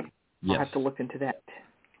 Yes. I'll have to look into that.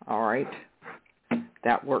 All right.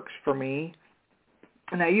 That works for me.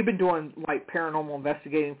 Now, you've been doing, like, paranormal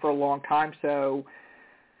investigating for a long time, so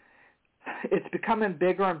it's becoming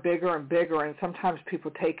bigger and bigger and bigger, and sometimes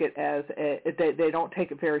people take it as they don't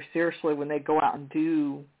take it very seriously when they go out and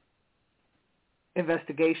do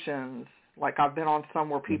investigations. Like, I've been on some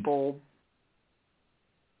where people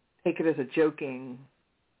take it as a joking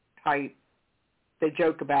type. They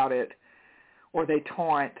joke about it, or they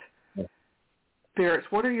taunt spirits.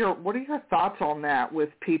 What are your thoughts on that with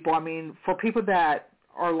people? I mean, for people that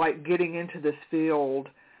are like getting into this field,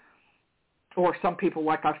 or some people,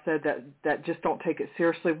 like I said, that just don't take it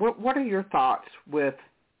seriously. What are your thoughts with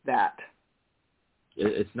that?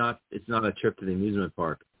 It's not a trip to the amusement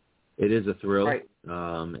park. It is a thrill. Right.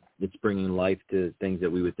 It's bringing life to things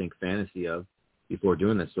that we would think fantasy of before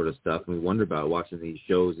doing this sort of stuff, and we wonder about watching these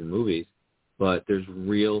shows and movies. But there's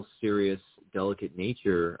real, serious, delicate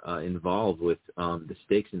nature involved with the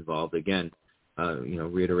stakes involved. Again,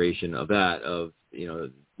 reiteration of that, of,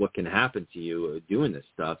 what can happen to you doing this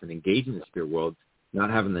stuff and engaging the spirit world, not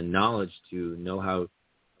having the knowledge to know how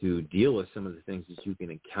to deal with some of the things that you can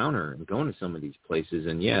encounter and going to some of these places.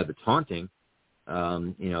 And, yeah, the taunting,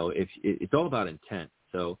 if it's all about intent.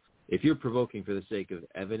 So if you're provoking for the sake of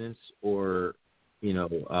evidence or,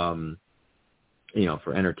 for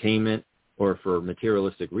entertainment or for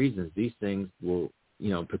materialistic reasons, these things will,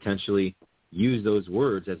 potentially use those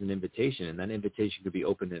words as an invitation, and that invitation could be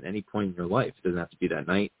opened at any point in your life. It doesn't have to be that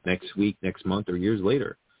night, next week, next month, or years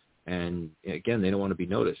later. And again, they don't want to be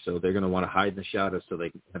noticed, so they're going to want to hide in the shadows so they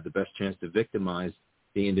can have the best chance to victimize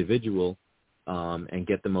the individual and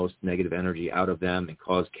get the most negative energy out of them and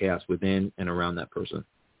cause chaos within and around that person.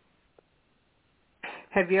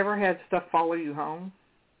 Have you ever had stuff follow you home?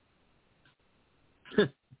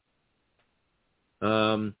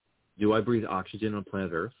 Do I breathe oxygen on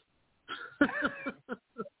planet Earth?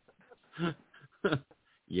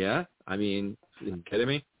 Yeah, I mean, are you kidding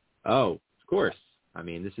me? Oh, of course. I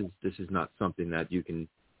mean, this is not something that you can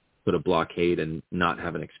put a blockade and not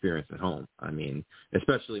have an experience at home. I mean,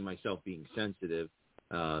 especially myself being sensitive,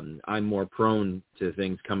 I'm more prone to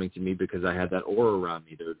things coming to me because I have that aura around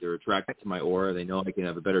me. They're attracted to my aura. They know I can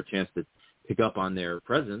have a better chance to pick up on their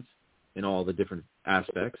presence in all the different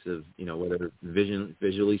aspects of, whether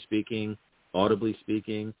visually speaking, audibly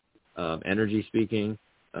speaking, energy speaking,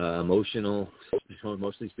 emotionally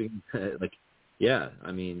speaking,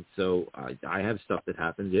 I mean, so I have stuff that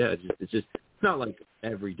happens. Yeah, it's not like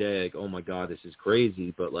every day, like, oh my God, this is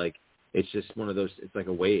crazy, but like, it's just one of those, it's like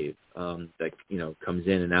a wave that, comes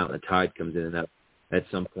in and out, and the tide comes in and out. At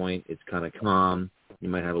some point, it's kind of calm. You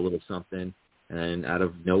might have a little something, and then out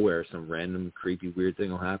of nowhere, some random, creepy, weird thing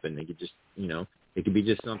will happen. It could just, it could be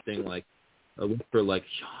just something like a whisper, like,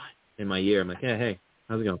 Sean, in my ear. I'm like, hey,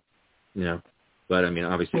 how's it going? But I mean,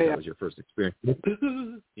 obviously that was your first experience. You'd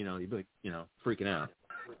be like, freaking out.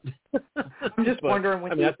 I'm just wondering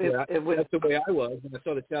when that's the way I was when I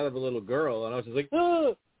saw the shadow of a little girl, and I was just like,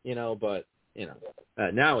 oh, but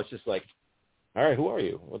now it's just like, all right, who are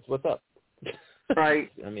you? What's up?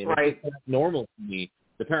 Right. I mean, right. It's normal to me.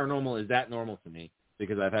 The paranormal is that normal to me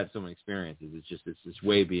because I've had so many experiences. It's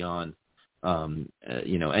way beyond,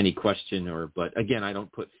 any question but again, I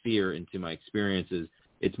don't put fear into my experiences.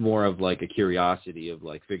 It's more of like a curiosity of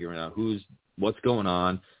like figuring out what's going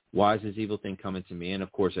on, why is this evil thing coming to me, and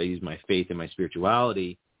of course I use my faith and my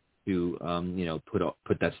spirituality to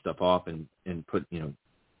put that stuff off and put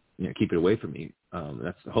keep it away from me.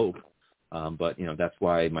 That's the hope. But that's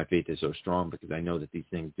why my faith is so strong, because I know that these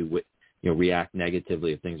things do react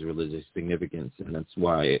negatively if things of religious significance, and that's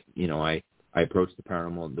why I approach the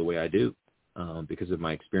paranormal the way I do because of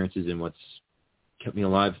my experiences and what's kept me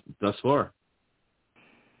alive thus far.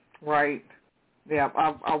 Right. Yeah,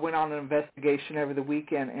 I went on an investigation over the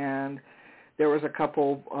weekend, and there was a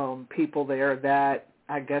couple people there that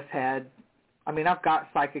I guess had, I mean, I've got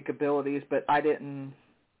psychic abilities, but I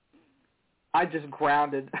just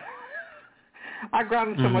grounded. I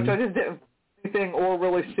grounded so much, I just didn't see anything or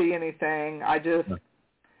really see anything. I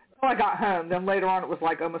got home. Then later on it was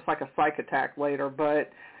like almost like a psych attack later,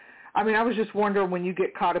 but I mean, I was just wondering, when you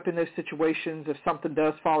get caught up in those situations, if something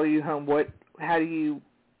does follow you home, what do you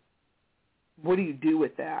do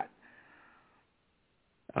with that?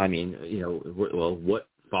 I mean, well, what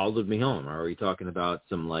followed me home? Are we talking about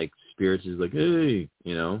some like spirits is like, hey,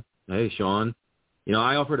 hey, Sean,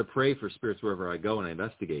 I offer to pray for spirits wherever I go and I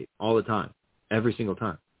investigate all the time, every single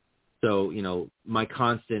time. So, my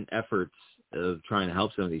constant efforts of trying to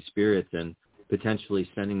help some of these spirits and potentially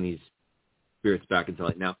sending these spirits back into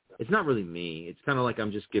light. Now, it's not really me. It's kind of like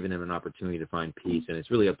I'm just giving them an opportunity to find peace, and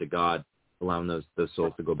it's really up to God allowing those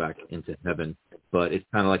souls to go back into heaven. But it's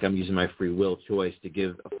kind of like I'm using my free will choice to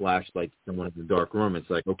give a flashlight to someone in the dark room. It's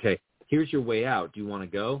like, okay, here's your way out. Do you want to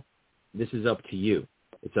go? This is up to you.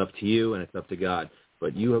 It's up to you, and it's up to God.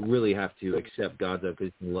 But you really have to accept God's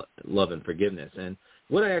love and forgiveness. And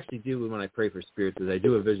what I actually do when I pray for spirits is I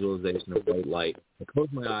do a visualization of white light. I close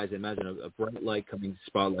my eyes, I imagine a bright light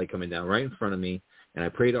spotlight coming down right in front of me, and I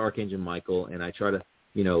pray to Archangel Michael, and I try to,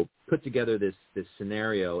 put together this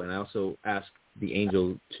scenario, and I also ask the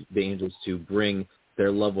angels to bring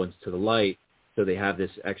their loved ones to the light so they have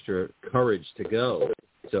this extra courage to go.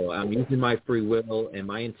 So I'm using my free will and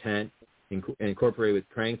my intent incorporated with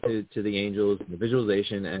praying to the angels and the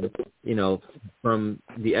visualization, and from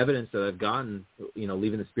the evidence that I've gotten,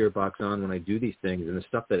 leaving the spirit box on when I do these things, and the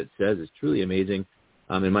stuff that it says is truly amazing,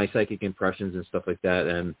 and my psychic impressions and stuff like that,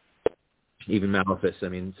 and even Malefice, I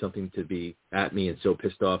mean, something to be at me and so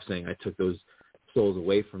pissed off saying I took those souls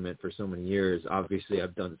away from it for so many years. Obviously,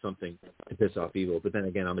 I've done something to piss off evil, but then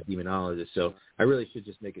again, I'm a demonologist, so I really should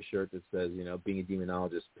just make a shirt that says, being a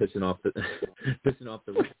demonologist, pissing off the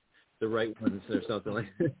right ones or something like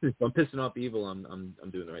that. If I'm pissing off evil, I'm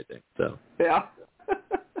doing the right thing. So yeah.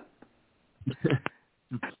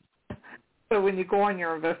 So when you go on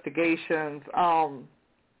your investigations,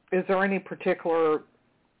 is there any particular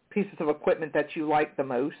pieces of equipment that you like the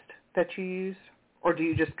most that you use, or do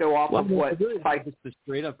you just go off of what? Just the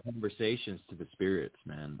straight up conversations to the spirits,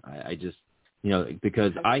 man. I just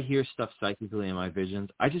because I hear stuff psychically in my visions,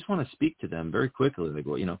 I just want to speak to them very quickly. Like,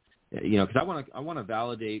 well, because I want to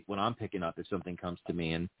validate what I'm picking up if something comes to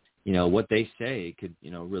me, and what they say could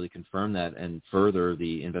really confirm that and further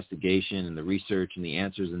the investigation and the research and the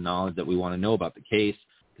answers and knowledge that we want to know about the case,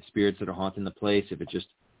 the spirits that are haunting the place, if it's just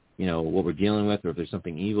what we're dealing with, or if there's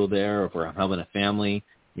something evil there, or if we're helping a family,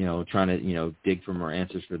 trying to dig for more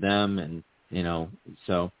answers for them, and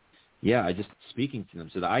so yeah, I just speaking to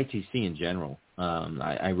them. So the ITC in general,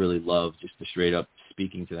 I really love just the straight up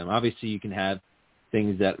speaking to them. Obviously, you can have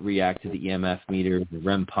things that react to the EMF meters and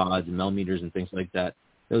REM pods and MEL meters and things like that.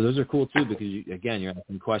 Those are cool too, because you're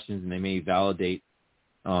asking questions and they may validate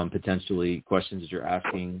potentially questions that you're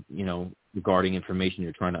asking, regarding information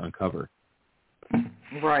you're trying to uncover.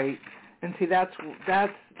 Right. And see, that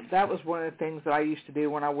was one of the things that I used to do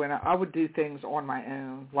when I went out. I would do things on my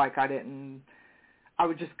own. Like I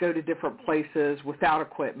would just go to different places without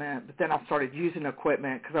equipment, but then I started using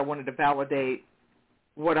equipment because I wanted to validate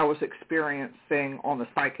what I was experiencing on the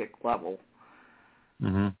psychic level.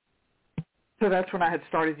 Mm-hmm. So that's when I had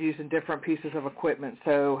started using different pieces of equipment.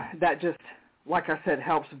 So that just, like I said,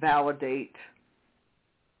 helps validate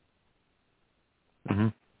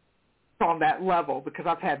on that level, because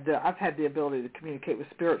I've had the ability to communicate with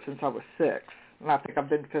spirits since I was 6, and I think I've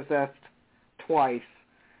been possessed twice,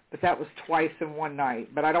 but that was twice in one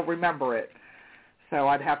night. But I don't remember it, so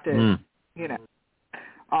I'd have to, but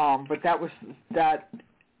that was that.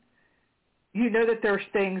 That there's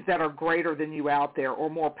things that are greater than you out there, or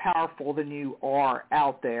more powerful than you are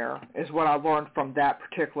out there, is what I learned from that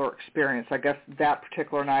particular experience. I guess that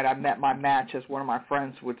particular night I met my match, as one of my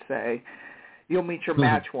friends would say. You'll meet your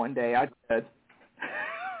match one day. I did.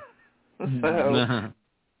 So,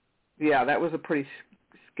 yeah, that was a pretty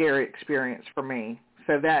scary experience for me.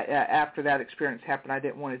 So that after that experience happened, I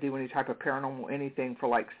didn't want to do any type of paranormal anything for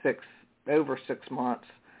like over 6 months.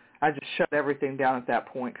 I just shut everything down at that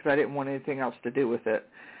point because I didn't want anything else to do with it.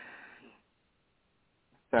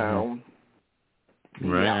 So,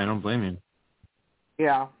 right, yeah. I don't blame you.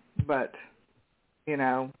 Yeah, but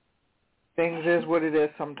things is what it is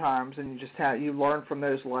sometimes, and you learn from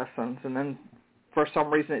those lessons. And then for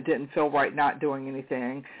some reason it didn't feel right not doing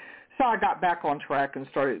anything, so I got back on track and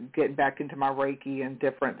started getting back into my Reiki and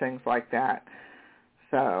different things like that.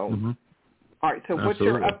 So, all right. So Absolutely. What's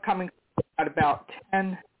your upcoming? At about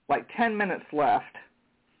 10 minutes left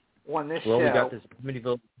on this show. Well, we got this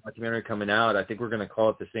Amityville documentary coming out. I think we're going to call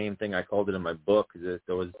it the same thing I called it in my book, because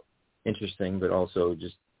it was interesting, but also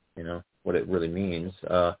just what it really means.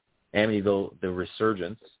 Amityville, the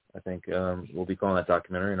Resurgence, I think we'll be calling that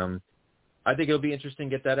documentary, and I'm I think it'll be interesting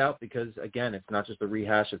to get that out because, again, it's not just a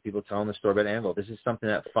rehash of people telling the story about Anvil. This is something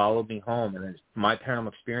that followed me home, and it's my paranormal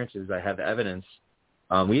experiences. I have evidence.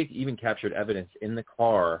 We even captured evidence in the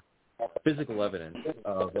car, physical evidence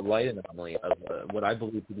of the light anomaly of what I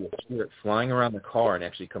believe to be a spirit flying around the car and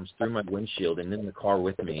actually comes through my windshield and in the car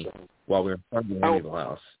with me while we were in front of the Amityville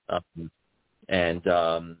house.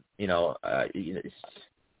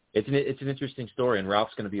 It's an interesting story, and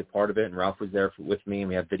Ralph's going to be a part of it, and Ralph was there with me, and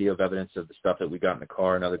we have video of evidence of the stuff that we got in the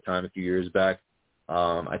car another time a few years back.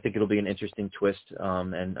 I think it'll be an interesting twist,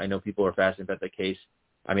 and I know people are fascinated about that case.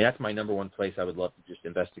 I mean, that's my number one place I would love to just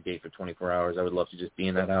investigate for 24 hours. I would love to just be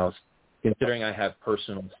in that house, considering I have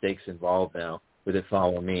personal stakes involved now with it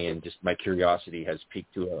following me, and just my curiosity has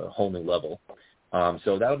peaked to a whole new level.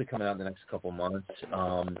 So that'll be coming out in the next couple months.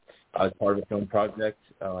 I was part of a film project.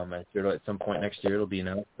 At some point next year it'll be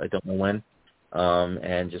announced. I don't know when.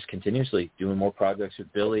 And just continuously doing more projects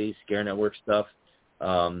with Billy, Scare Network stuff,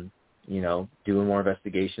 doing more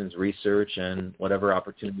investigations, research, and whatever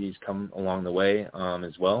opportunities come along the way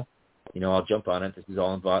as well. I'll jump on it. This is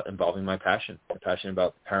all involving my passion. I'm passionate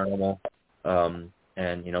about the paranormal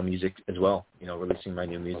and, music as well, releasing my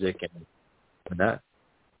new music and that.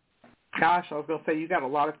 Gosh, I was going to say, you got a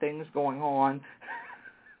lot of things going on.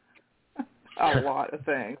 A lot of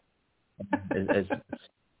things. as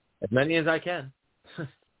many as I can.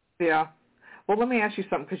 Yeah. Well, let me ask you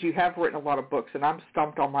something, because you have written a lot of books, and I'm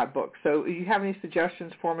stumped on my book. So do you have any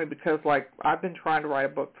suggestions for me? Because, I've been trying to write a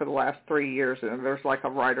book for the last 3 years, and there's a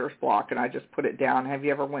writer's block, and I just put it down. Have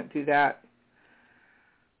you ever went through that?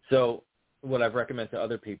 So what I've recommended to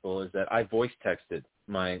other people is that I voice texted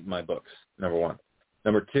my books, number one.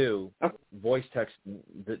 Number two, voice text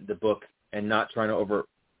the book and not trying to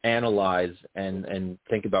overanalyze and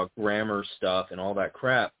think about grammar stuff and all that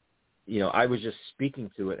crap. I was just speaking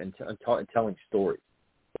to it and telling stories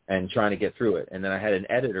and trying to get through it. And then I had an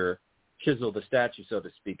editor chisel the statue, so to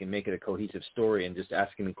speak, and make it a cohesive story and just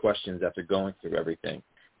asking me questions after going through everything.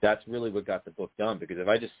 That's really what got the book done, because if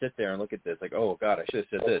I just sit there and look at this oh, God, I should have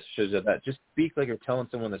said this, should have said that, just speak like you're telling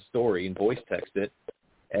someone a story and voice text it,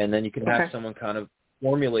 and then you can have someone kind of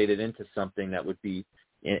formulate it into something that would be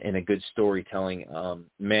in a good storytelling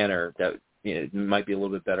manner that might be a little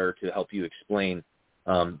bit better to help you explain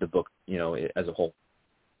the book, as a whole.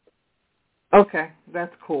 Okay,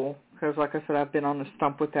 that's cool, because like I said, I've been on the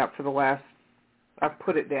stump with that I've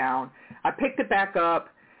put it down. I picked it back up,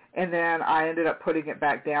 and then I ended up putting it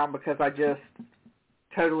back down because I just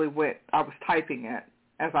totally I was typing it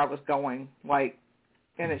as I was going,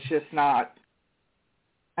 and it's just not,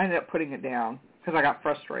 I ended up putting it down because I got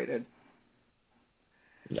frustrated.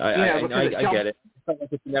 I get it.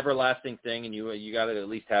 It's an everlasting thing, and you got to at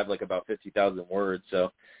least have about 50,000 words.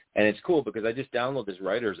 So, and it's cool because I just download this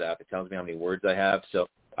writer's app. It tells me how many words I have. So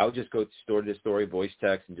I would just go story to story, voice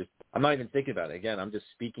text, and I'm not even thinking about it. Again, I'm just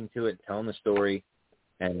speaking to it, telling the story,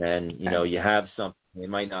 and then you have something. It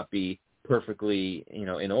might not be perfectly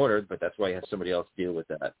in order, but that's why you have somebody else deal with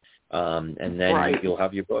that, and then you'll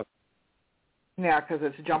have your book. Yeah, because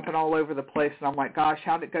it's jumping all over the place, and I'm like, gosh,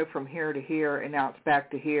 how did it go from here to here, and now it's back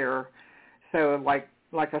to here? So, like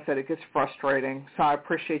I said, it gets frustrating. So I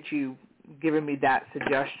appreciate you giving me that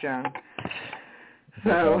suggestion.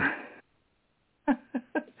 So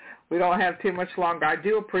we don't have too much longer. I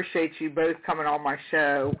do appreciate you both coming on my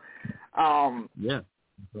show. Yeah,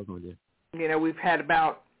 totally. We've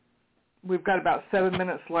got about 7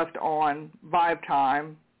 minutes left on Vibe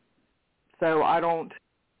Time. So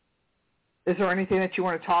is there anything that you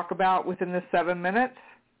want to talk about within this 7 minutes?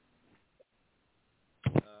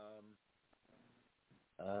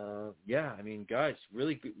 Yeah, guys,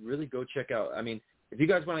 really go check out. If you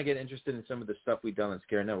guys want to get interested in some of the stuff we've done on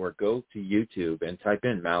Scare Network, go to YouTube and type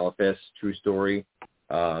in Malefist, True Story,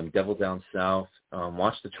 Devil Down South.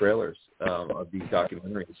 Watch the trailers of these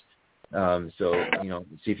documentaries.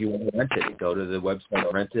 See if you want to rent it. Go to the website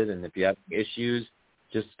and rent it. And if you have issues,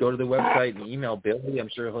 just go to the website and email Billy. I'm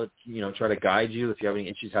sure he'll try to guide you if you have any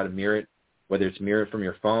issues how to mirror it, whether it's mirror it from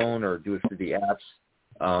your phone or do it through the apps.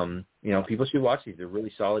 People should watch these. They're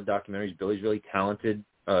really solid documentaries. Billy's really talented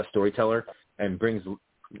storyteller and brings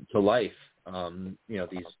to life,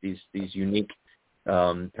 these unique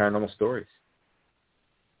paranormal stories.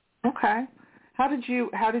 Okay. How did you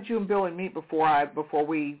and Billy meet before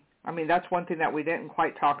we? That's one thing that we didn't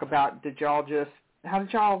quite talk about. How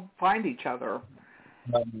did y'all find each other?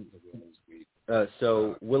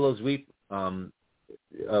 So Willow's Weep was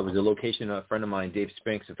a location a friend of mine, Dave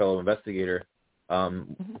Spinks, a fellow investigator,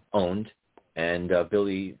 owned, and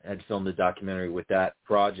Billy had filmed a documentary with that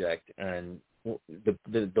project. And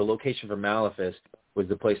the location for Malefist was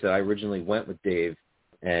the place that I originally went with Dave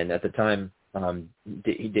And at the time,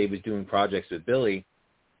 Dave was doing projects with Billy,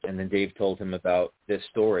 and then Dave told him about this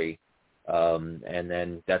story, and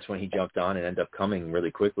then that's when he jumped on and ended up coming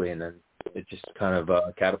really quickly, and then it just kind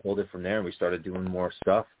of catapulted from there, and we started doing more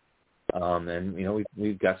stuff. And, you know,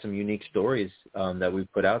 we've got some unique stories that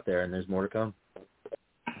we've put out there, and there's more to come.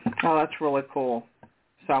 Oh, that's really cool.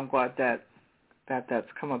 So I'm glad that's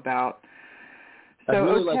come about. So, I'd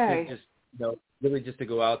really okay. like to just, you know, really just to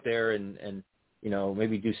go out there and you know,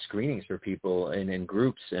 maybe do screenings for people in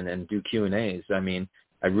groups and do Q&As. I mean,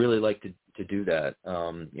 I'd really like to do that,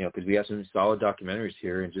 you know, because we have some solid documentaries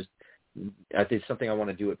here, and just I think it's something I want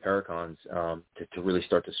to do at Paracons, to really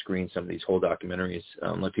start to screen some of these whole documentaries,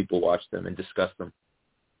 let people watch them and discuss them.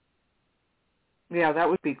 Yeah, that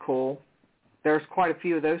would be cool. There's quite a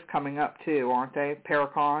few of those coming up too, aren't they?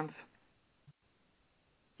 Paracons.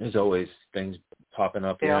 There's always things popping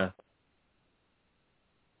up. Yeah.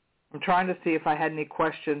 I'm trying to see if I had any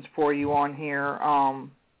questions for you on here.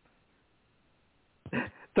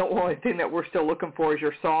 The only thing that we're still looking for is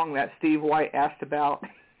your song that Steve White asked about.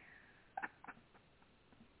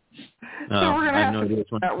 So we're going to have to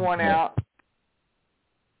put that one out.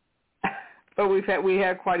 But we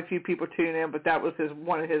had quite a few people tune in, but that was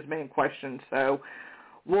one of his main questions. So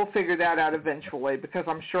we'll figure that out eventually, because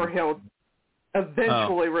I'm sure he'll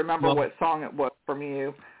eventually remember what song it was from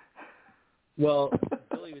you. Well,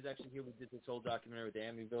 Billy was actually here. We did this whole documentary with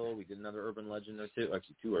Amityville. We did another urban legend or two,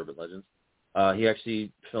 actually 2 urban legends. He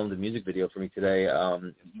actually filmed a music video for me today,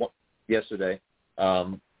 yesterday.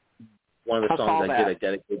 One of the songs I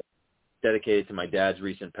dedicated to my dad's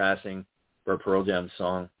recent passing for a Pearl Jam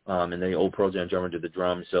song, and the old Pearl Jam drummer did the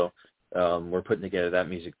drums. So we're putting together that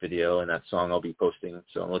music video, and that song I'll be posting.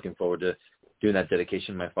 So I'm looking forward to doing that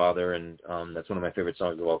dedication to my father, and that's one of my favorite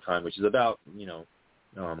songs of all time, which is about, you know,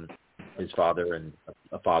 his father and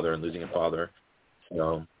a father and losing a father.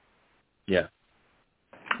 So, yeah.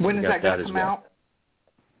 When is that going to come out?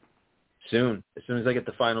 Soon. As soon as I get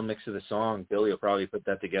the final mix of the song, Billy will probably put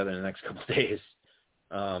that together in the next couple of days.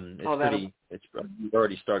 We're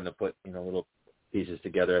already starting to put, you know, little pieces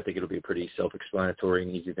together. I think it'll be a pretty self-explanatory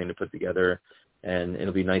and easy thing to put together, and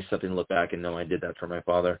it'll be nice something to look back and know I did that for my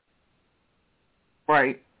father.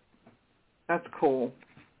 Right. That's cool.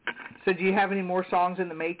 So do you have any more songs in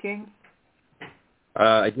the making?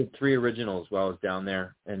 I did 3 originals while I was down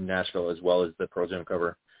there in Nashville, as well as the Pearl Jam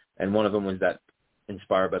cover, and one of them was that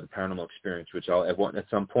inspired by the Paranormal Experience, which at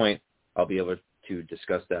some point I'll be able to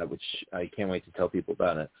discuss that, which I can't wait to tell people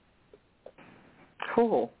about it.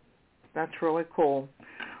 Cool. That's really cool.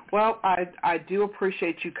 Well, I do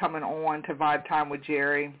appreciate you coming on to Vibe Time with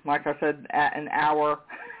Jerry. Like I said, an hour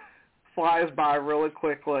flies by really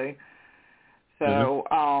quickly.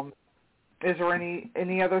 So is there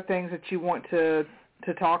any other things that you want to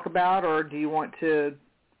talk about, or do you want to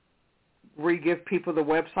re-give people the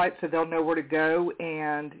website so they'll know where to go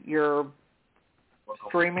and your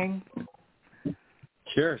streaming?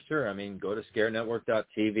 Sure. I mean, go to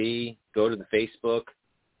scarenetwork.tv, go to the Facebook.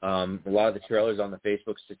 A lot of the trailers on the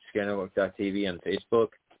Facebook, scarenetwork.tv on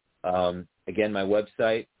Facebook. Again, my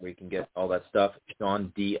website where you can get all that stuff,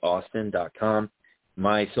 SeanDAustin.com.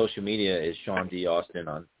 My social media is Sean D. Austin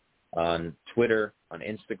on Twitter, on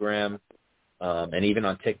Instagram, and even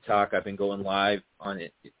on TikTok. I've been going live on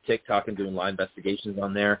TikTok and doing live investigations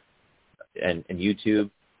on there, and YouTube.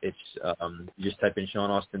 It's you just type in Sean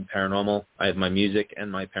Austin Paranormal. I have my music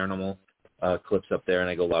and my paranormal clips up there, and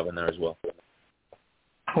I go live on there as well.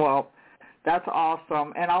 Well, that's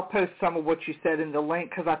awesome. And I'll post some of what you said in the link,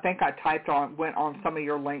 because I think I went on some of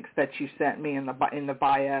your links that you sent me in the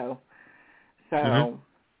bio. So,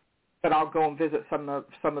 but I'll go and visit some of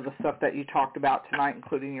the stuff that you talked about tonight,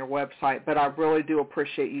 including your website. But I really do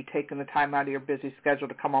appreciate you taking the time out of your busy schedule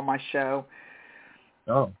to come on my show.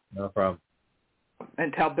 Oh, no problem.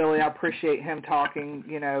 And tell Billy I appreciate him talking,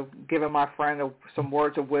 you know, giving my friend some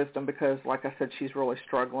words of wisdom, because, like I said, she's really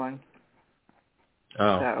struggling.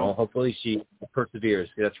 Well, hopefully she perseveres.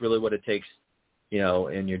 That's really what it takes, you know,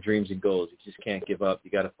 in your dreams and goals. You just can't give up.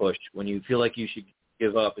 You got to push. When you feel like you should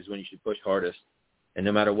give up is when you should push hardest. And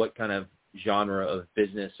no matter what kind of genre of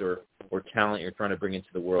business or talent you're trying to bring into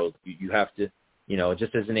the world, you have to, you know,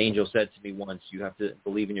 just as an angel said to me once, you have to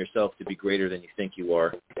believe in yourself to be greater than you think you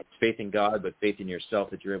are. It's faith in God, but faith in yourself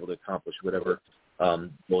that you're able to accomplish whatever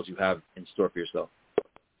goals you have in store for yourself.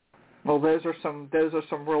 Well, those are some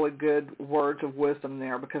really good words of wisdom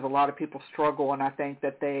there, because a lot of people struggle, and I think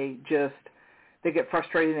that they get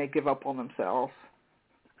frustrated and they give up on themselves.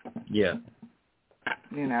 Yeah.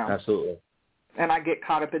 You know. Absolutely. And I get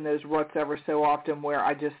caught up in those ruts ever so often where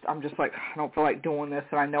I'm just like, I don't feel like doing this,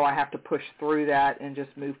 and I know I have to push through that and just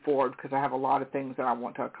move forward because I have a lot of things that I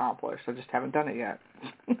want to accomplish. I just haven't done it yet.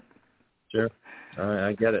 Sure.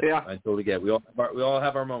 I get it. Yeah. I totally get it. We all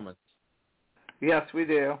have our moments. Yes, we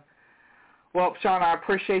do. Well, Sean, I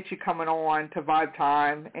appreciate you coming on to Vibe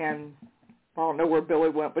Time, and I don't know where Billy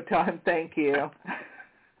went, but tell him thank you.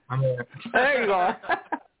 I'm here. There you are.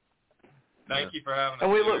 Thank you for having us.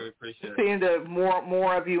 And we Really look appreciate it. seeing to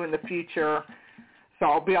more of you in the future. So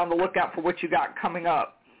I'll be on the lookout for what you got coming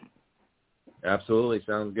up. Absolutely.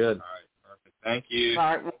 Sounds good. All right. Perfect. Thank you. All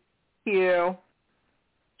right. Well, thank you.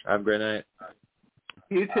 Have a great night.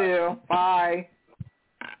 You too. Bye.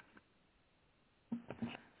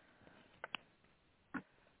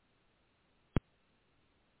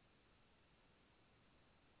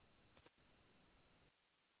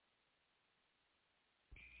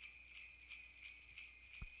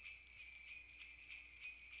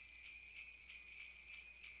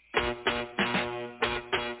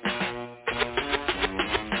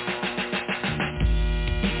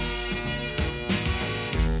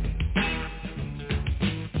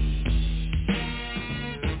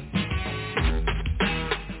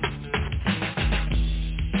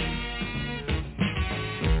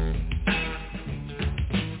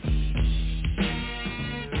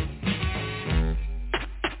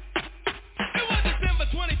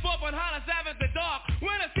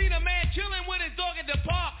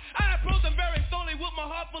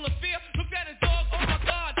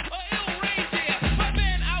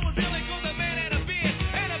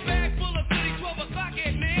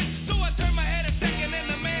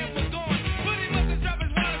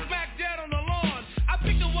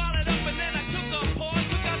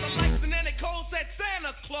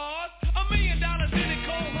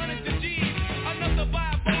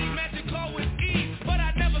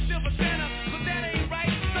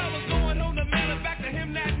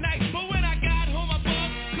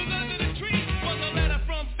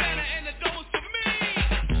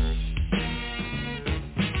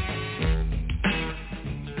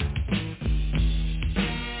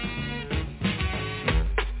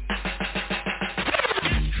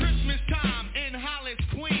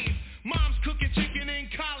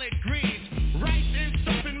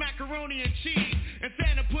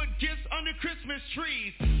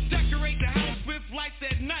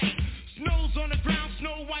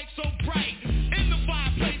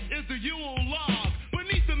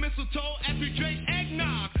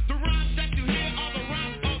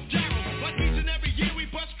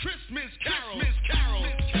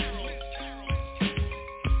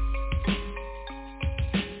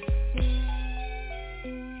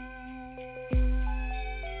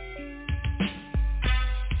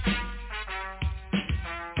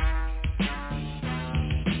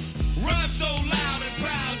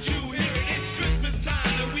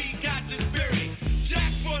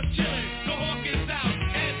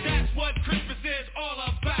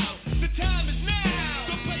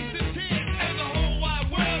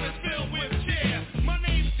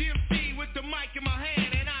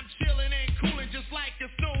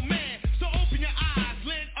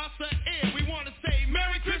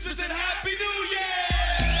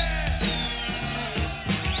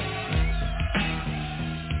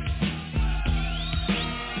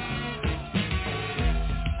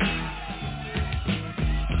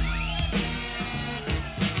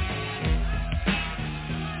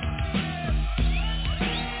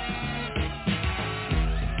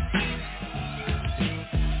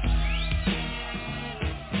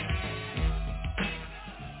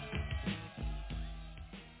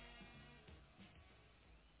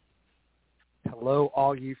 Hello,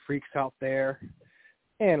 all you freaks out there,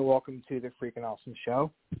 and welcome to the Freaking Awesome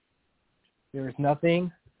Show. There is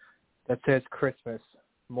nothing that says Christmas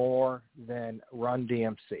more than Run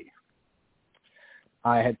DMC.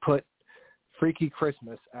 I had put Freaky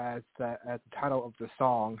Christmas as the title of the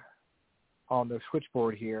song on the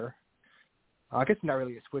switchboard here. I guess not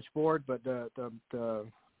really a switchboard, but the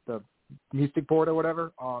music board or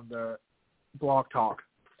whatever on the Blog Talk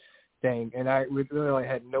thing, and I really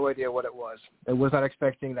had no idea what it was. I was not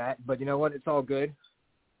expecting that, but you know what? It's all good.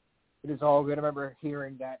 It is all good. I remember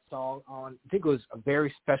hearing that song on, I think it was A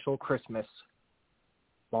Very Special Christmas,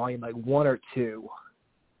 volume like 1 or 2.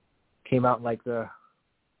 Came out in like the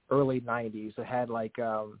early 90s. It had like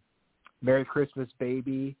Merry Christmas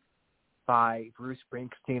Baby by Bruce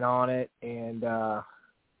Springsteen on it, and God,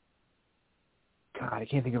 I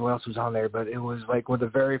can't think of what else was on there, but it was like one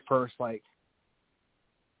of the very first, like,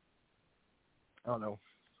 I don't know,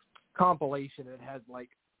 compilation. It had like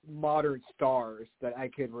modern stars that I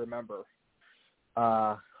could remember.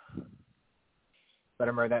 But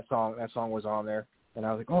I remember that song was on there, and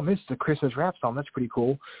I was like, oh, this is a Christmas rap song. That's pretty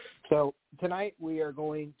cool. So tonight we are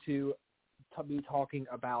going to be talking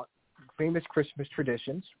about famous Christmas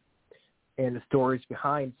traditions and the stories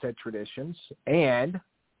behind said traditions, and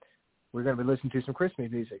we're going to be listening to some Christmas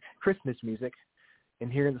music,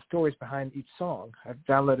 and hearing the stories behind each song. I've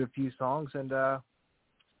downloaded a few songs and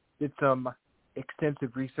did some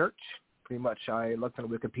extensive research. Pretty much, I looked on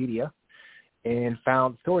Wikipedia and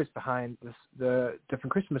found stories behind the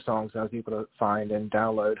different Christmas songs I was able to find and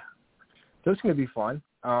download. So it's going to be fun.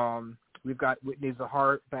 We've got Whitney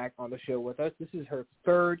Zahar back on the show with us. This is her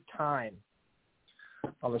third time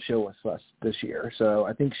on the show with us this year. So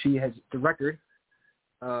I think she has the record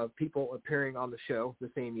of people appearing on the show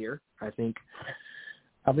the same year. I think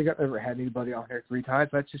I've ever had anybody on here 3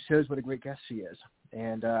 times. That just shows what a great guest she is.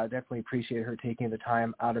 And I definitely appreciate her taking the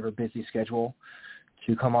time out of her busy schedule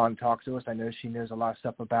to come on and talk to us. I know she knows a lot of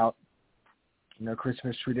stuff about,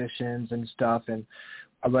 Christmas traditions and stuff, and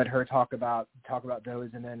I'll let her talk about those,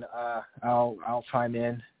 and then I'll chime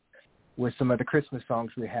in with some of the Christmas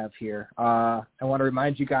songs we have here. I want to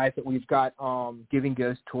remind you guys that we've got Giving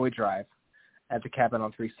Ghost Toy Drive at the Cabin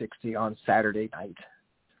on 360 on Saturday night.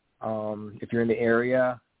 If you're in the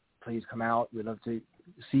area, please come out. We'd love to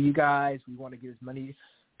see you guys. We want to get as many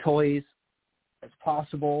toys as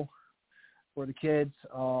possible for the kids.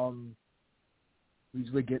 We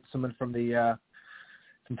usually get someone from the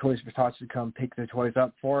from Toys for Tots to come pick the toys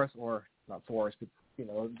up for us, or not for us, but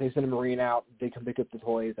they send a Marine out, they come pick up the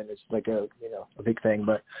toys, and it's like a big thing.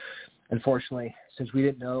 But unfortunately, since we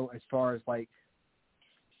didn't know as far as like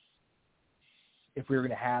if we were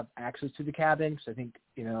going to have access to the cabin, because I think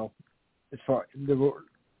as far there were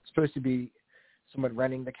supposed to be someone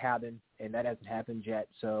renting the cabin, and that hasn't happened yet.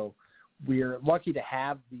 So we're lucky to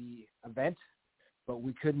have the event, but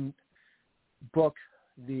we couldn't book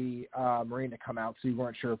the Marine to come out, so we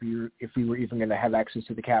weren't sure if we were even going to have access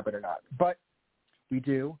to the cabin or not. But we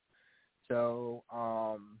do. So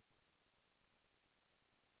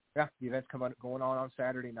the event's going on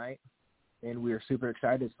Saturday night, and we are super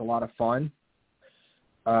excited. It's a lot of fun.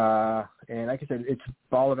 And like I said, it's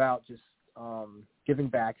all about just giving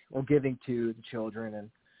back or giving to the children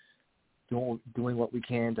and doing what we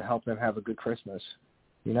can to help them have a good Christmas.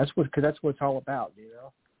 That's what it's all about,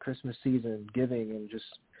 Christmas season, giving, and just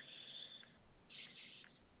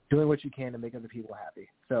doing what you can to make other people happy.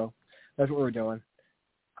 So that's what we're doing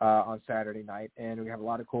on Saturday night, and we have a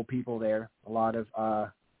lot of cool people there, a lot of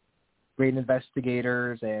great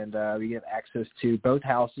investigators, and we get access to both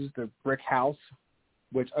houses, the brick house,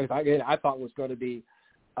 which I thought was going to be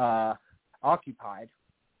occupied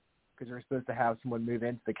because they were supposed to have someone move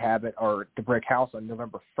into the cabin or the brick house on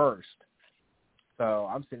November 1st. So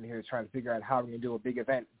I'm sitting here trying to figure out how we're going to do a big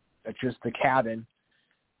event at just the cabin,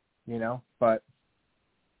 But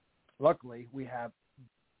luckily, we have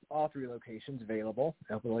all 3 locations available.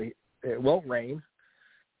 Hopefully, it won't rain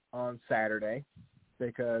on Saturday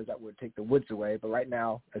because that would take the woods away. But right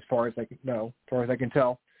now, as far as I can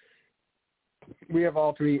tell, we have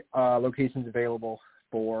all 3 locations available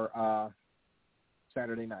for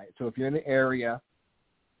Saturday night. So if you're in the area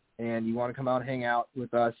and you want to come out and hang out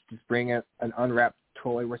with us, just bring an unwrapped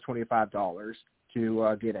toy worth $25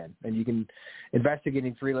 to get in. And you can investigate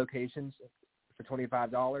in 3 locations for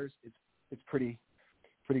 $25. It's pretty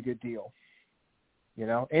good deal,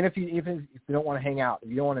 And if you don't want to hang out, if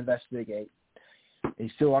you don't want to investigate, and you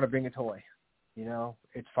still want to bring a toy,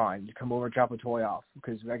 it's fine. You come over and drop a toy off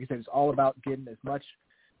because, like I said, it's all about getting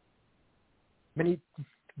many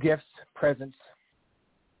gifts, presents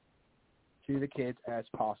to the kids as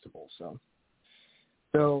possible.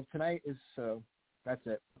 So tonight that's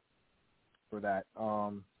it for that.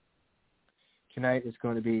 Tonight is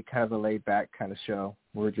going to be kind of a laid-back kind of show.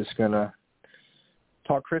 We're just going to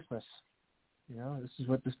talk Christmas. This is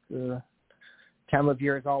what this time of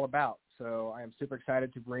year is all about. So I am super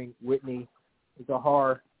excited to bring Whitney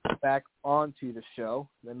Zahar back onto the show.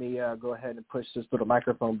 Let me go ahead and push this little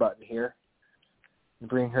microphone button here and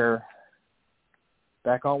bring her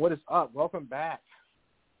back on. What is up? Welcome back.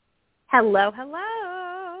 Hello.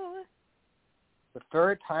 The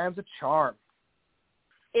 3rd time's a charm.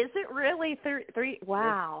 Is it really 3?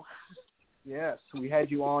 Wow. Yes, we had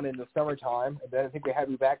you on in the summertime, and then I think we had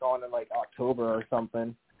you back on in like October or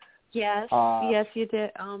something. Yes, yes, you did.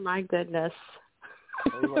 Oh my goodness.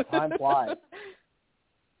 Time flies.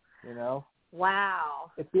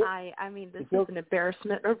 Wow. I mean, this is an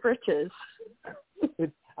embarrassment of riches.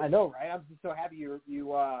 I know, right? I'm just so happy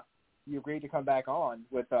you agreed to come back on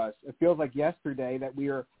with us. It feels like yesterday that we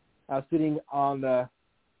were sitting in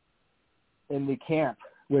the camp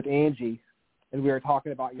with Angie, and we were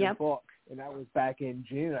talking about your book. and that was back in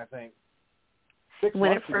June, I think.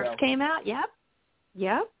 When it first came out, yep.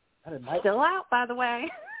 Still out, by the way.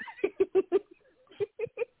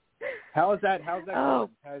 How's that going?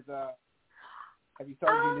 Have you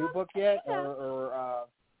started your new book yet, or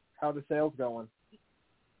how are the sales going?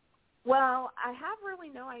 Well, I have really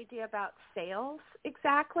no idea about sales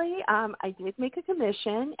exactly. I did make a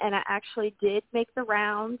commission, and I actually did make the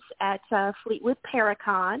rounds at Fleetwood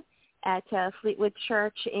Paracon at Fleetwood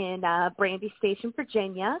Church in Brandy Station,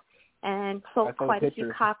 Virginia, and sold quite a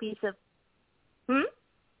few copies of.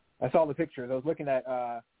 I saw the pictures. I was looking at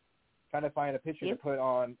trying to find a picture to put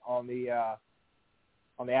on the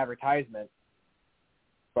advertisement.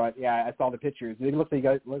 But yeah, I saw the pictures. It looks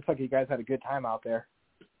like you guys had a good time out there.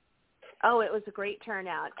 Oh, it was a great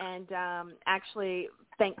turnout, and actually,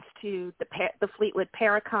 thanks to the Fleetwood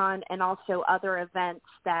Paracon and also other events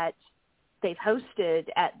that they've hosted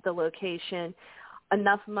at the location,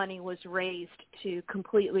 enough money was raised to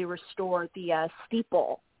completely restore the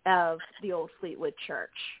steeple of the old Fleetwood Church.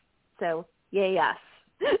 So, yay us.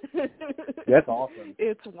 That's awesome.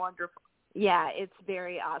 It's wonderful. Yeah, it's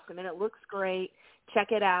very awesome, and it looks great.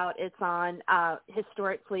 Check it out. It's on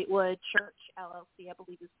Historic Fleetwood Church, LLC, I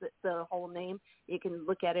believe is the whole name. You can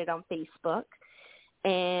look at it on Facebook.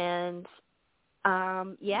 And,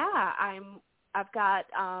 I've got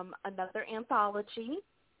another anthology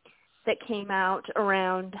that came out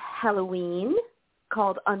around Halloween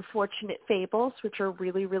called Unfortunate Fables, which are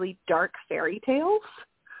really, really dark fairy tales,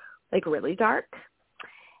 like really dark.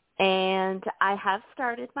 And I have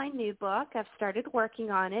started my new book. I've started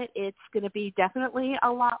working on it. It's going to be definitely a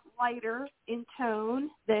lot lighter in tone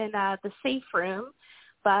than The Safe Room,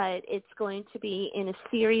 but it's going to be in a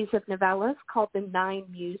series of novellas called The Nine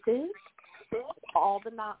Muses. All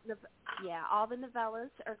the novellas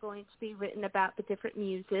are going to be written about the different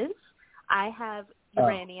muses. I have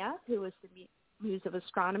Urania, who is the muse of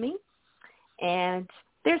astronomy, and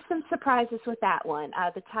there's some surprises with that one.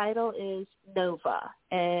 The title is Nova,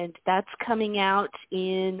 and that's coming out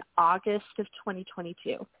in August of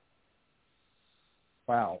 2022.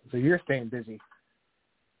 Wow. So you're staying busy.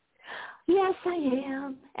 Yes, I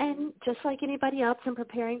am. And just like anybody else, I'm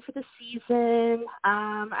preparing for the season.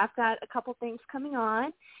 I've got a couple things coming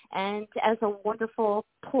on. And as a wonderful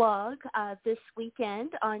plug, this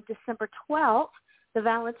weekend on December 12th, the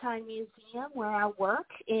Valentine Museum, where I work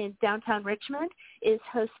in downtown Richmond, is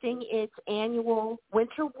hosting its annual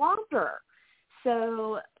Winter Wander.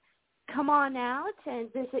 So come on out and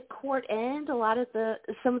visit Court End.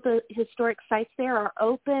 Some of the historic sites there are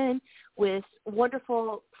open with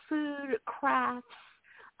wonderful food, crafts.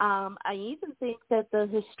 I even think that the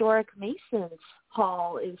Historic Masons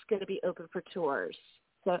Hall is going to be open for tours.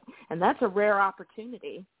 So, and that's a rare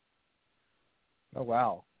opportunity. Oh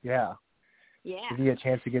wow! Yeah. Yeah. Give you a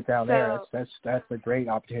chance to get down there. That's a great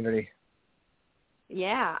opportunity.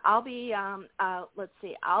 Yeah, I'll be. Let's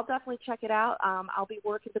see. I'll definitely check it out. I'll be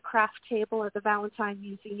working the craft table at the Valentine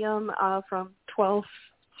Museum from 12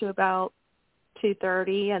 to about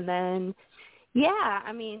 2:30, and then. Yeah,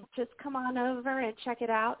 I mean, just come on over and check it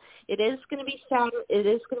out. It is going to be Saturday. It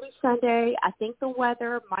is going to be Sunday. I think the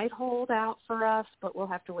weather might hold out for us, but we'll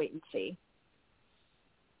have to wait and see.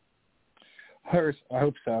 I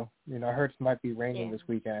hope so. I heard it might be raining this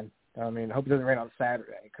weekend. I mean, I hope it doesn't rain on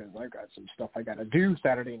Saturday because I got some stuff I got to do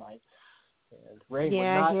Saturday night. And rain would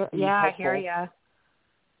not be I helpful hear ya.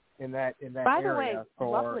 In that by area the way, for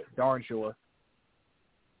lovely. darn sure.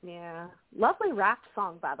 Yeah, lovely rap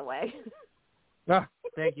song, by the way. Oh,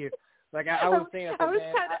 thank you. Like I was saying,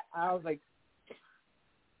 I was like,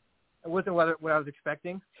 it wasn't what I was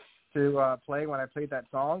expecting to play when I played that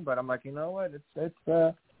song, but I'm like, you know what? It's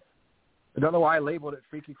I don't know why I labeled it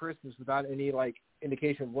Freaky Christmas without any like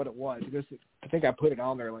indication of what it was. Because I think I put it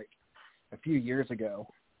on there like a few years ago.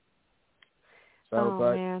 So,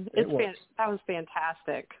 man, that was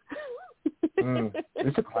fantastic.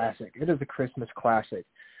 It's a classic. It is a Christmas classic.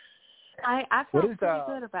 I felt pretty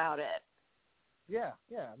good about it. Yeah.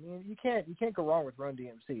 I mean, you can't go wrong with Run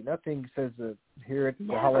DMC. Nothing says here at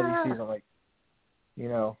the holiday season like,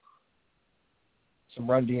 some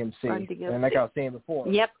Run DMC. And like I was saying before.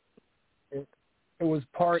 Yep. It was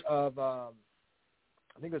part of, I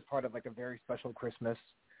think it was part of like a Very Special Christmas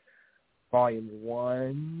Volume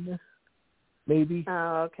 1, maybe.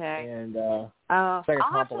 Oh, okay. And it's like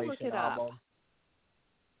a compilation album.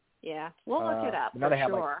 Yeah, we'll look it up for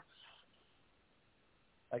sure.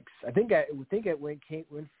 Like I think it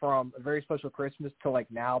went from A Very Special Christmas to like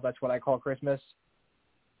now. That's what I call Christmas.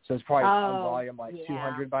 So it's probably on volume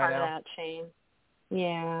 200 by now. That chain.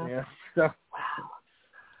 Yeah. Yeah. So. Wow.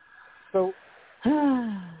 So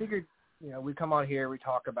figured we come on here, we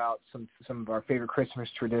talk about some of our favorite Christmas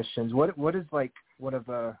traditions. What is like one of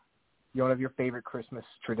your favorite Christmas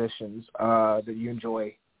traditions that you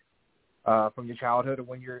enjoy from your childhood, or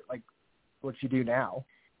when you're like what you do now?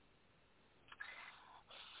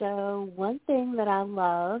 So one thing that I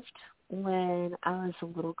loved when I was a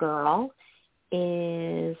little girl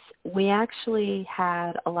is we actually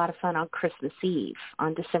had a lot of fun on Christmas Eve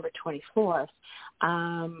on December 24th.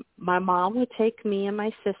 My mom would take me and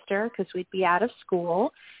my sister, because we'd be out of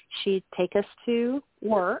school. She'd take us to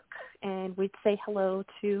work, and we'd say hello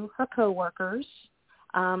to her coworkers.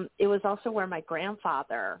 It was also where my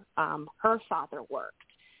grandfather, her father, worked.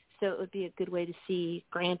 So it would be a good way to see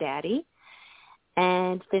Granddaddy.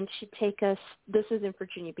 And then she'd take us, this is in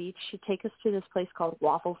Virginia Beach, she'd take us to this place called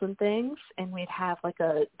Waffles and Things, and we'd have like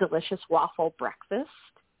a delicious waffle breakfast,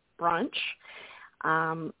 brunch.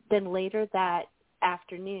 Then later that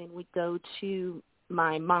afternoon, we'd go to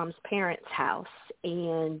my mom's parents' house,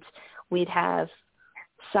 and we'd have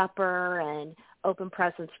supper and open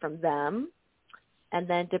presents from them. And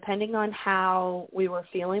then depending on how we were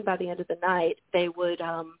feeling by the end of the night, they would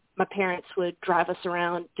my parents would drive us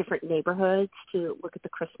around different neighborhoods to look at the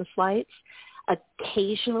Christmas lights.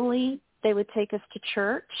 Occasionally, they would take us to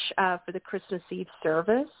church for the Christmas Eve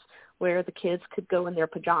service, where the kids could go in their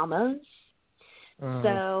pajamas.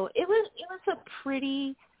 So it was a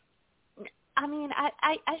pretty, I mean,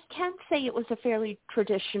 I can say it was a fairly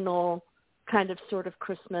traditional kind of sort of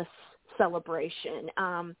Christmas celebration.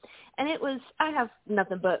 And it was, I have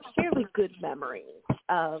nothing but fairly good memories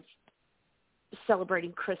of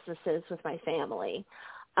celebrating Christmases with my family.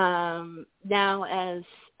 Now as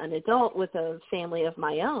an adult with a family of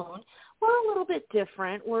my own, we're a little bit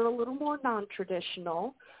different. We're a little more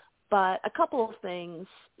non-traditional, but a couple of things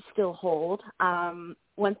still hold.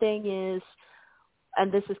 One thing is,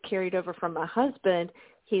 and this is carried over from my husband,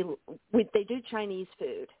 they do Chinese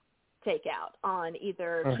food takeout on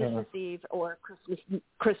either Christmas Eve or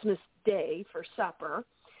Christmas Day for supper,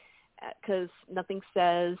 because nothing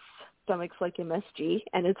says stomachs like MSG,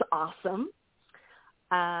 and it's awesome.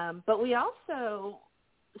 But we also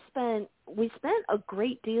spent a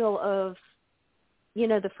great deal of,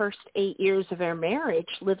 the first 8 years of our marriage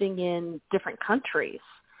living in different countries.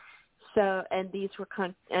 So, and these were,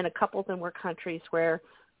 and a couple of them were countries where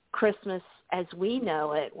Christmas as we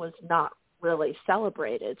know it was not really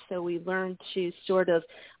celebrated. So we learned to sort of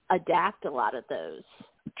adapt a lot of those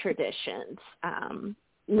traditions,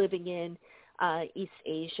 living in East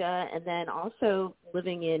Asia, and then also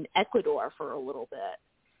living in Ecuador for a little bit.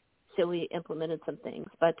 So we implemented some things.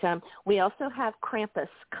 But we also have Krampus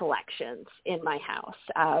collections in my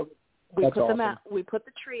house. We That's put them awesome. out. We put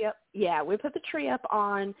the tree up. Yeah, we put the tree up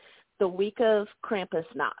on the week of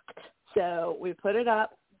Krampusnacht. So we put it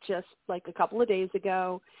up just like a couple of days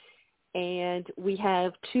ago. And we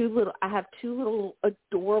have I have two little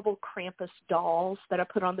adorable Krampus dolls that I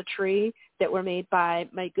put on the tree that were made by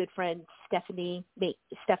my good friend Stephanie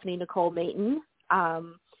Nicole Mayton,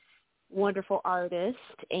 wonderful artist.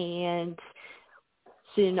 And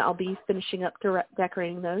soon I'll be finishing up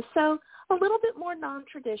decorating those. So a little bit more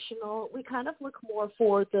non-traditional. We kind of look more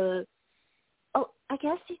for I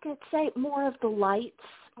guess you could say more of the lights,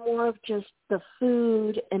 more of just the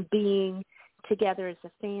food and being together as a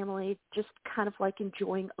family, just kind of like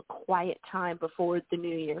enjoying a quiet time before the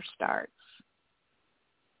new year starts.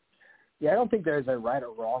 Yeah, I don't think there's a right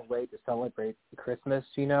or wrong way to celebrate Christmas.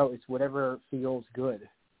 It's whatever feels good.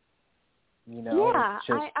 Yeah, it's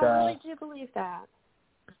just, I really do believe that.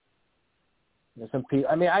 Some people,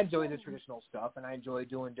 I enjoy the traditional stuff, and I enjoy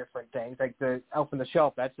doing different things. Like the Elf on the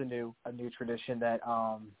Shelf, that's a new tradition that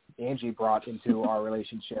Angie brought into our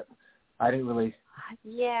relationship. I didn't really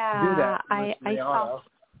do that. I saw.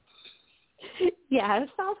 Yeah, I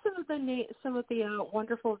saw some of the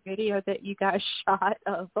wonderful video that you guys shot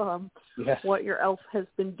of what your elf has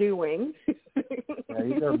been doing. Yeah,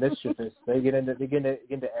 these are mischievous. They get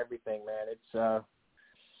into everything, man. It's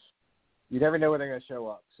you never know when they're going to show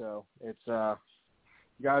up. So it's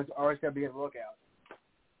you guys always got to be on the lookout.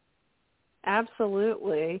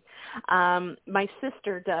 Absolutely. My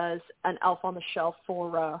sister does an Elf on the Shelf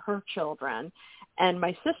for her children, and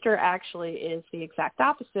my sister actually is the exact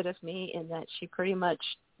opposite of me in that she pretty much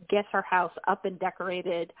gets her house up and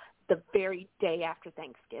decorated the very day after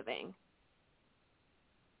Thanksgiving.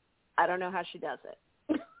 I don't know how she does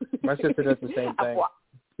it. My sister does the same thing.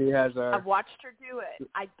 I've watched her do it.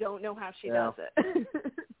 I don't know how she does it.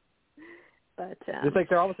 But it's like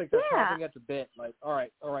they're almost like they're chomping at the bit. Like, all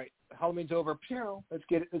right, Halloween's over. Let's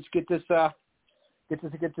get this stuff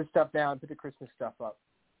down. Put the Christmas stuff up.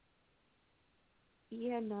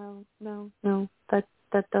 Yeah, no.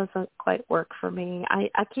 that doesn't quite work for me. I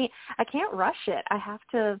can't rush it. I have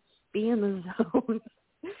to be in the zone.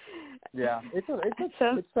 Yeah, it's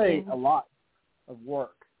a lot of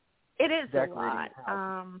work. It is a lot.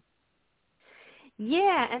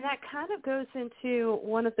 Yeah, and that kind of goes into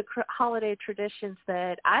one of the holiday traditions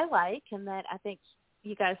that I like and that I think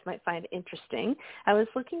you guys might find interesting. I was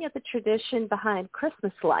looking at the tradition behind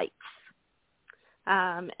Christmas lights.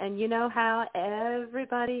 And you know how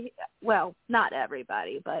everybody, well, not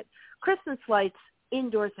everybody, but Christmas lights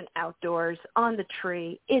indoors and outdoors on the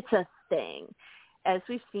tree, it's a thing, as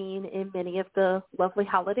we've seen in many of the lovely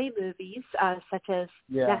holiday movies, such as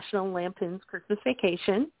National Lampoon's Christmas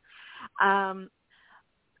Vacation.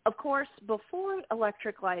 Of course, before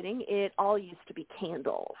electric lighting, it all used to be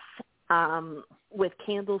candles, with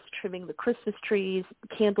candles trimming the Christmas trees,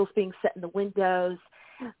 candles being set in the windows.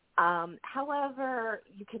 However,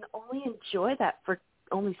 you can only enjoy that for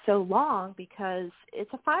only so long because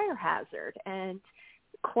it's a fire hazard, and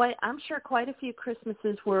I'm sure quite a few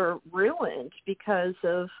Christmases were ruined because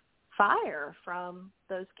of fire from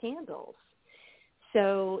those candles.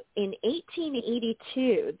 So in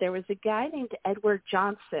 1882, there was a guy named Edward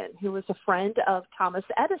Johnson who was a friend of Thomas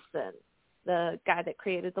Edison, the guy that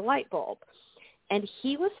created the light bulb. And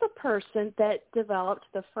he was the person that developed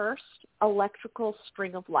the first electrical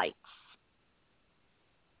string of lights.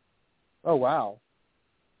 Oh, wow.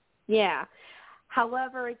 Yeah.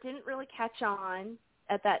 However, it didn't really catch on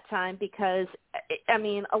at that time because, I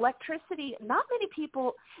mean, electricity, not many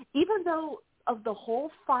people, even though of the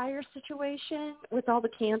whole fire situation with all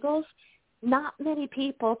the candles, not many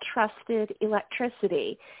people trusted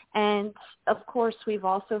electricity. And, of course, we've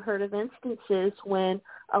also heard of instances when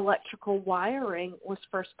electrical wiring was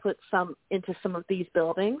first put into some of these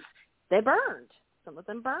buildings. They burned. Some of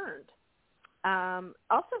them burned.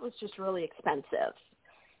 Also, it was just really expensive.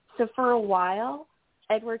 So for a while,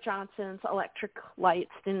 Edward Johnson's electric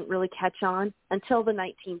lights didn't really catch on until the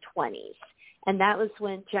 1920s. And that was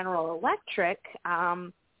when General Electric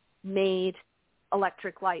made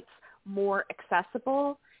electric lights more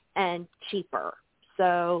accessible and cheaper.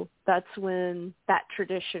 So that's when that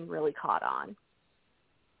tradition really caught on.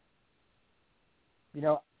 You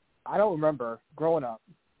know, I don't remember growing up.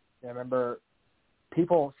 I remember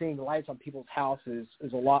people seeing lights on people's houses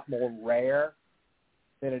is a lot more rare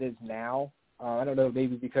than it is now. I don't know,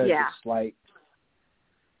 maybe because it's like,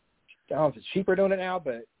 I don't know if it's cheaper doing it now,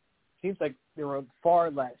 but it seems like there were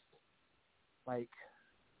far less like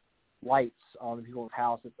lights on people's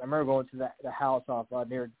houses. I remember going to the house off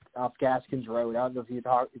Gaskins Road. I don't know if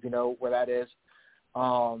you know where that is.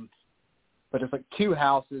 But it's like two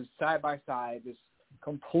houses side by side, just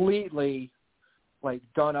completely like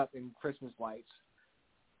done up in Christmas lights.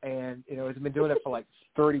 And, you know, it's been doing it for like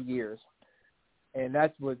 30 years. And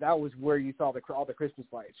that was where you saw all the Christmas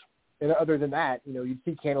lights. And other than that, you know, you'd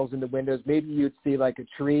see candles in the windows. Maybe you'd see like a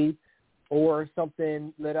tree or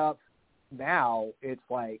something lit up. Now it's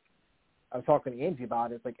like, I was talking to Angie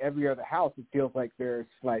about it. It's like every other house, it feels like there's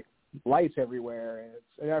like lights everywhere,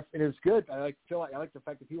 and it's good. I like the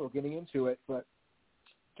fact that people are getting into it, but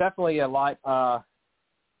definitely a lot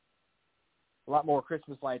more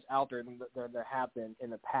Christmas lights out there than there have been in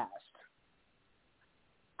the past.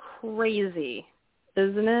 Crazy,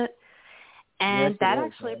 isn't it? And yes, that is,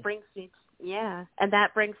 actually man. brings me, and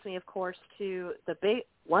that brings me, of course, to the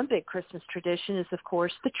one big Christmas tradition is, of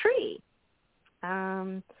course, the tree.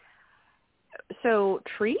 So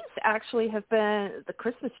trees actually have been, the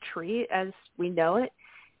Christmas tree as we know it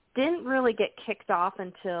didn't really get kicked off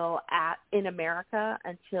in America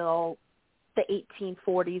until the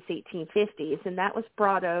 1840s, 1850s, and that was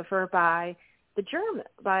brought over by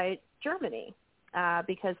Germany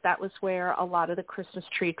because that was where a lot of the Christmas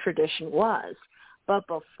tree tradition was. But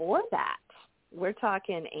before that, we're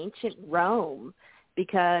talking ancient Rome,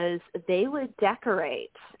 because they would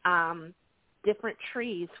decorate different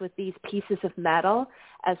trees with these pieces of metal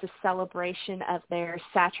as a celebration of their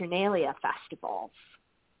Saturnalia festivals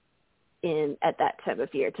at that time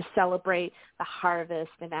of year, to celebrate the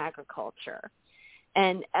harvest and agriculture.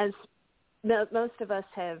 And as most of us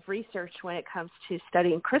have researched when it comes to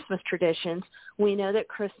studying Christmas traditions, we know that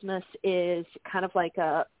Christmas is kind of like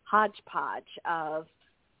a hodgepodge of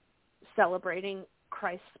celebrating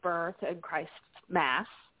Christ's birth and Christ's Mass,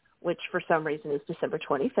 which for some reason is December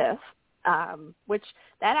 25th. Which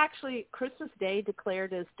that actually, Christmas Day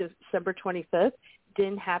declared as December 25th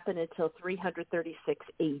didn't happen until 336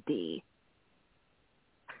 A.D.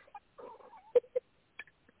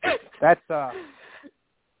 That's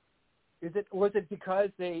was it because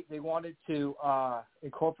they wanted to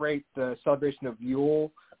incorporate the celebration of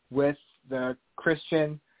Yule with the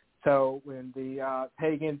Christian So when the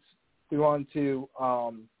pagans wanted to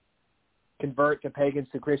convert the pagans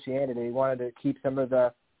to Christianity, they wanted to keep some of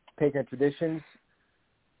the pagan traditions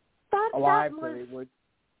alive, so they would.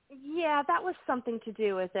 Yeah, that was something to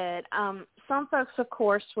do with it. Some folks, of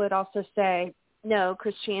course, would also say, no,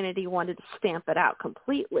 Christianity wanted to stamp it out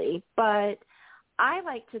completely. But I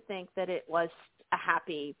like to think that it was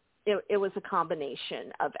it was a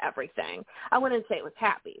combination of everything. I wouldn't say it was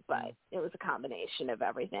happy, but it was a combination of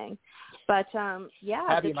everything. But, yeah,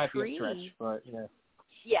 happy the might tree, be a stretch, but, yeah.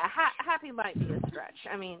 Yeah, happy might be a stretch.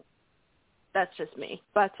 I mean, that's just me.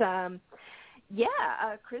 But,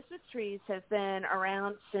 Christmas trees have been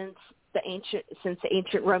around since the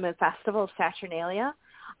ancient Roman festival of Saturnalia.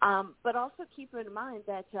 But also keep in mind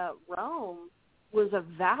that Rome was a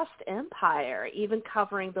vast empire, even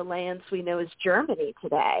covering the lands we know as Germany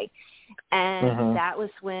today. And that was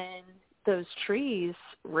when those trees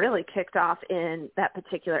really kicked off in that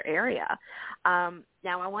particular area.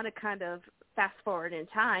 Now, I want to kind of fast forward in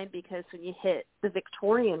time, because when you hit the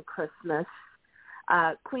Victorian Christmas,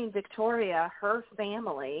 Queen Victoria, her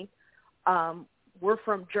family, were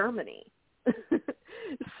from Germany.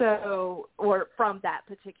 Or from that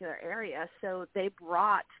particular area. So they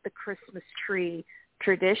brought the Christmas tree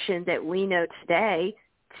tradition that we know today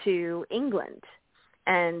to England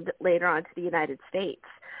and later on to the United States.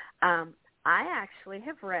 I actually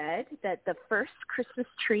have read that the first Christmas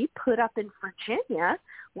tree put up in Virginia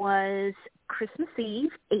was Christmas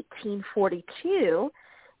Eve, 1842,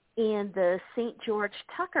 in the St. George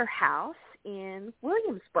Tucker House in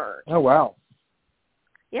Williamsburg. Oh, wow.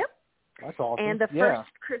 Yep. That's awesome. And the first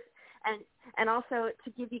and also to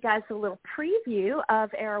give you guys a little preview of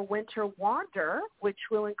our winter wander, which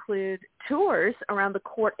will include tours around the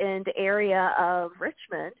Court End area of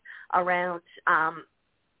Richmond, around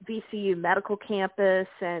VCU Medical Campus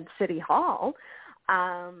and City Hall.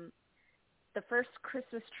 The first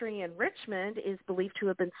Christmas tree in Richmond is believed to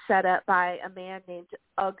have been set up by a man named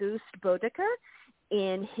Auguste Bodecker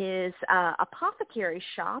in his apothecary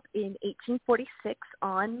shop in 1846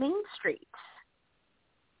 on Main Street.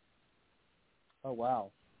 Oh, wow.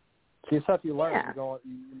 See, stuff you learn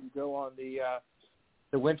when you go on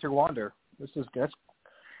the winter wander. That's just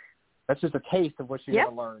a taste of what you're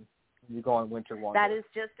going to learn when you go on winter wander. That is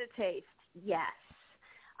just a taste, yes.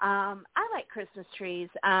 I like Christmas trees.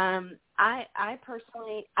 I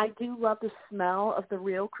personally, I do love the smell of the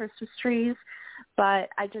real Christmas trees, but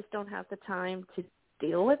I just don't have the time to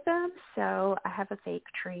deal with them, so I have a fake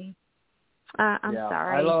tree. I'm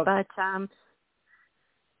sorry, but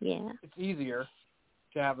yeah. It's easier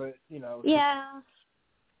to have a, Yeah.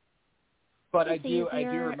 But I do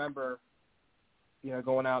remember,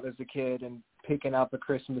 going out as a kid and picking up a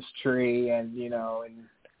Christmas tree and, and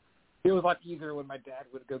it was a lot easier when my dad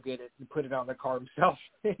would go get it and put it on the car himself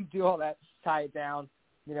and do all that, tie it down.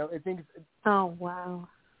 Oh, wow.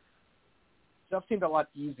 Stuff seemed a lot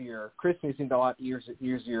easier. Christmas seemed a lot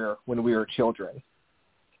easier when we were children.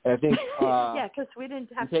 And I think yeah, because we didn't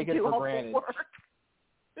have to do all the work.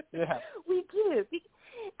 Yeah. We do.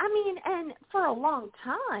 I mean, and for a long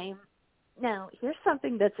time, now here's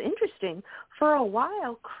something that's interesting. For a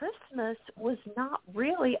while, Christmas was not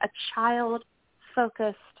really a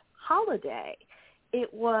child-focused holiday.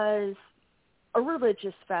 It was a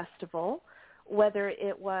religious festival, whether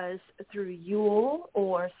it was through Yule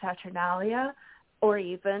or Saturnalia or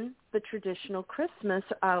even the traditional Christmas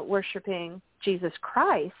worshiping Jesus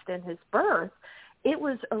Christ and his birth. It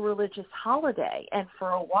was a religious holiday. And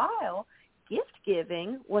for a while,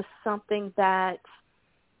 gift-giving was something that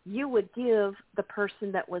you would give the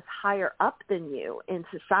person that was higher up than you in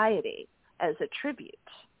society as a tribute.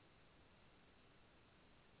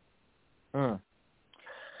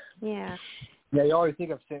 Yeah. Yeah, you always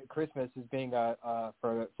think of Christmas as being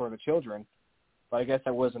for the children, but I guess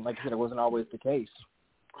that wasn't, like you said, it wasn't always the case.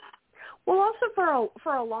 Well, also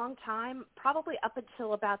for a long time, probably up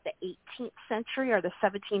until about the 18th century or the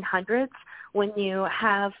 1700s, when you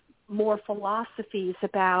have more philosophies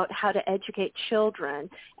about how to educate children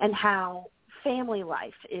and how family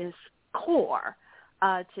life is core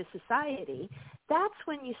to society, that's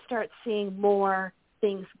when you start seeing more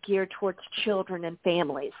things geared towards children and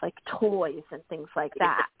families, like toys and things like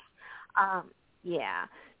that. Yeah.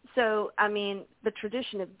 So, I mean, the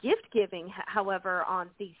tradition of gift-giving, however, on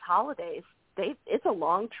these holidays, it's a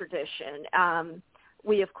long tradition.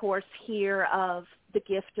 We, of course, hear of the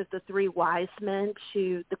gift of the three wise men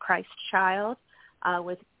to the Christ child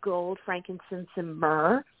with gold, frankincense, and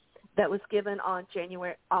myrrh that was given on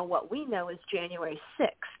what we know as January 6th,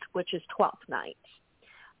 which is 12th night.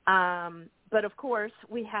 But, of course,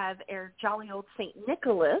 we have our jolly old St.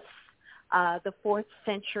 Nicholas, the 4th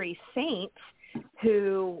century saint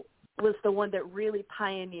who was the one that really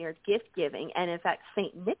pioneered gift giving. And in fact,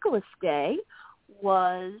 St. Nicholas Day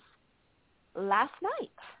was last night.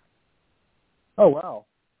 Oh, wow.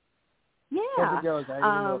 Yeah. How's it goes? I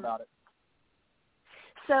didn't know about it.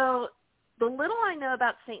 So the little I know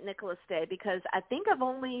about St. Nicholas Day, because I think I've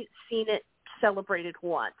only seen it celebrated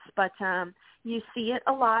once, but you see it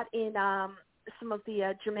a lot in some of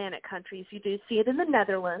the Germanic countries. You do see it in the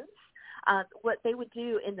Netherlands. What they would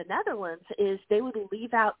do in the Netherlands is they would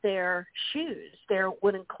leave out their shoes, their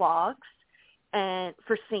wooden clogs, and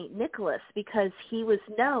for St. Nicholas, because he was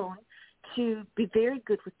known to be very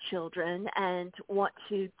good with children and want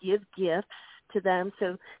to give gifts to them.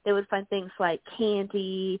 So they would find things like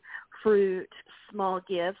candy, fruit, small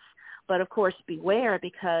gifts. But of course, beware,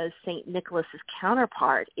 because St. Nicholas's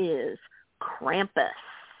counterpart is Krampus.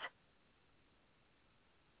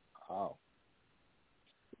 Oh.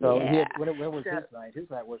 So yeah. when was his night? His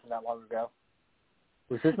night wasn't that long ago.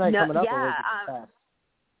 Was his night coming up, or was it past?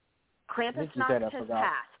 Krampus knocked his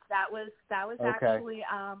past. That was okay. Actually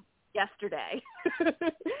yesterday.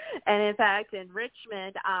 And in fact, in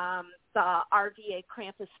Richmond, the RVA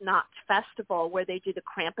Krampus Knocked Festival, where they do the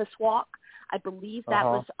Krampus Walk, I believe that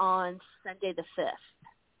was on Sunday the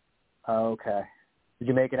 5th. Okay. Did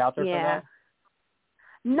you make it out there for that?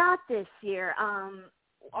 Not this year.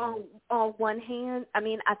 On one hand, I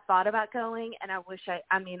mean, I thought about going, and I would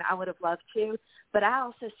have loved to, but I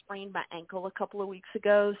also sprained my ankle a couple of weeks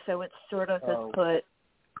ago, so it sort of has put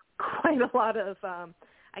quite a lot of,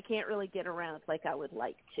 I can't really get around like I would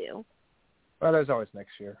like to. Well, there's always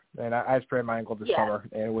next year, and I sprained my ankle this summer,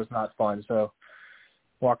 and it was not fun, so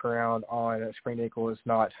walk around on a sprained ankle is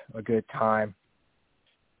not a good time.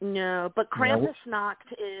 No, but Krampus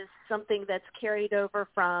Knocked is something that's carried over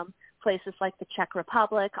from places like the Czech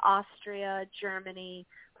Republic, Austria, Germany,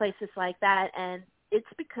 places like that, and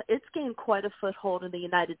it's gained quite a foothold in the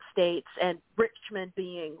United States, and Richmond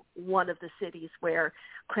being one of the cities where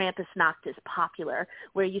Krampus Knocked is popular,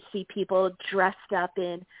 where you see people dressed up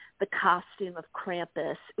in the costume of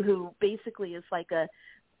Krampus, who basically is like a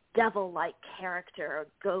devil-like character,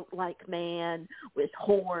 a goat-like man with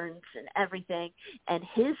horns and everything. And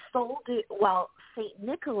his while St.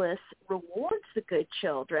 Nicholas rewards the good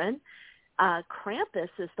children, Krampus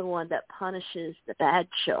is the one that punishes the bad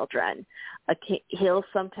children. He'll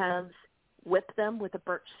sometimes whip them with a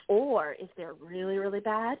birch, or if they're really, really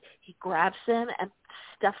bad, he grabs them and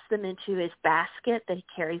stuffs them into his basket that he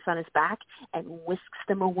carries on his back and whisks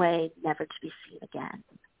them away, never to be seen again.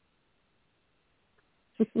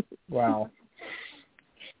 Wow.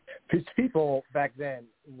 Because people back then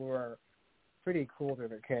were pretty cool to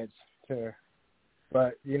their kids, too.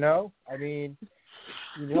 But, I mean,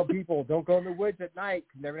 people don't go in the woods at night.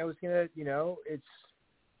 You never know what's going to, it's,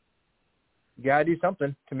 you got to do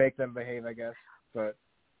something to make them behave, I guess. But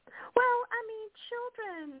well, I mean,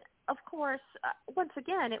 children, of course, once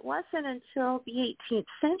again, it wasn't until the 18th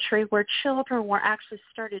century where children were actually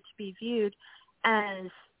started to be viewed as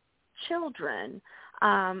children.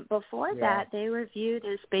 Before that, they were viewed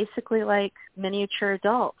as basically like miniature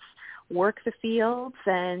adults, work the fields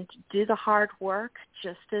and do the hard work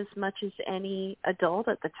just as much as any adult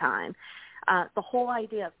at the time. The whole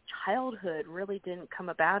idea of childhood really didn't come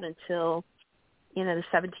about until, the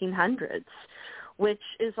 1700s, which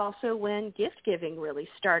is also when gift giving really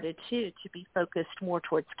started to be focused more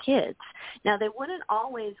towards kids. Now, they wouldn't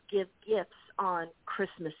always give gifts on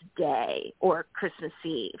Christmas Day or Christmas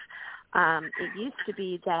Eve. It used to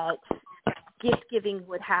be that gift giving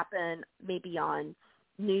would happen maybe on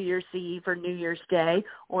New Year's Eve or New Year's Day,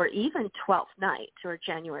 or even 12th night or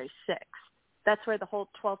January 6th. That's where the whole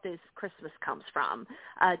 12 days of Christmas comes from.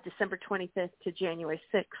 December 25th to January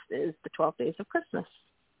 6th is the 12 days of Christmas.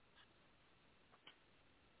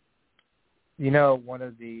 One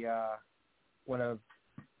of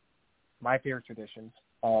my favorite traditions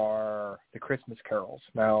are the Christmas carols.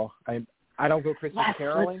 Now, I don't go Christmas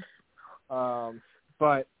caroling,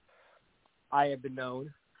 but I have been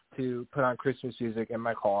known to put on Christmas music in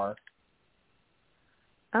my car.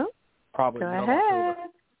 Oh, probably go ahead.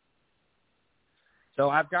 So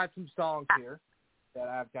I've got some songs here that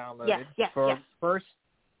I've downloaded. Yes. First,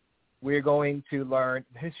 we're going to learn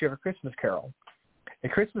the history of a Christmas carol. A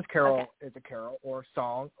Christmas carol is a carol or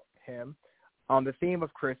song, hymn, on the theme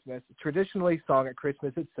of Christmas, traditionally sung at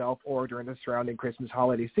Christmas itself or during the surrounding Christmas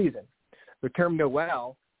holiday season. The term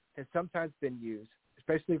Noel has sometimes been used,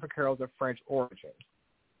 especially for carols of French origin.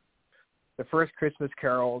 The first Christmas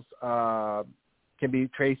carols can be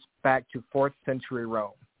traced back to 4th century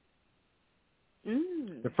Rome.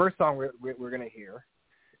 The first song we're going to hear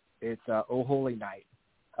is "O Holy Night."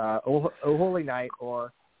 O Holy Night,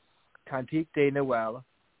 or Cantique de Noël,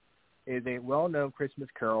 is a well-known Christmas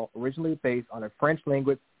carol originally based on a French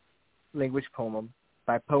language poem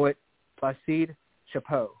by poet Placide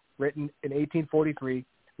Chapeau, written in 1843,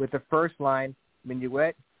 with the first line,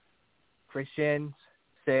 Minuet, Chrétiens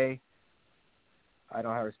say, I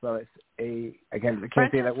don't know how to spell it. I can't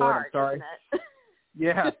say that word. I'm sorry.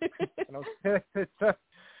 Yeah.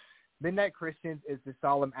 Midnight Christians is the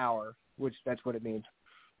solemn hour, which that's what it means.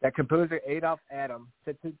 That composer Adolphe Adam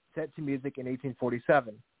set to music in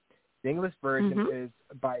 1847. The English version is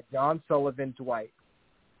by John Sullivan Dwight.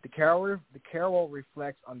 The carol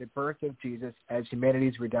reflects on the birth of Jesus as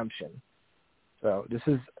humanity's redemption. So this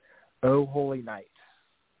is O Holy Night.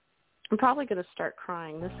 I'm probably going to start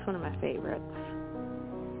crying. This is one of my favorites.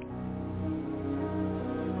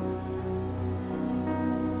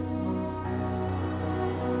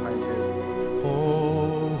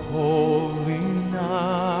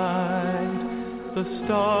 The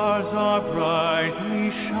stars are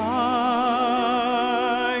brightly shining.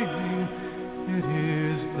 It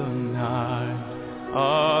is the night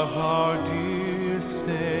of our dear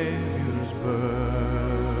Savior's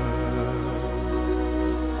birth.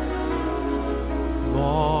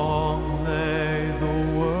 Long lay the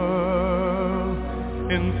world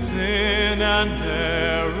in sin and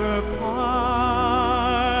error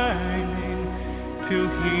pining, till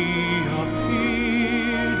He appeared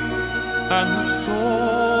and the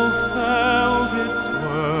soul felt its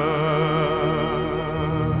worth.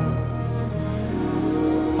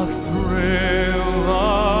 A thrill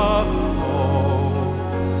of hope,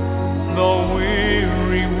 the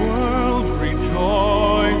weary world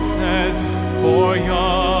rejoices, for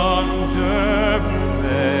yonder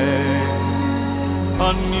breaks a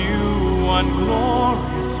new and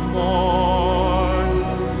glorious morn.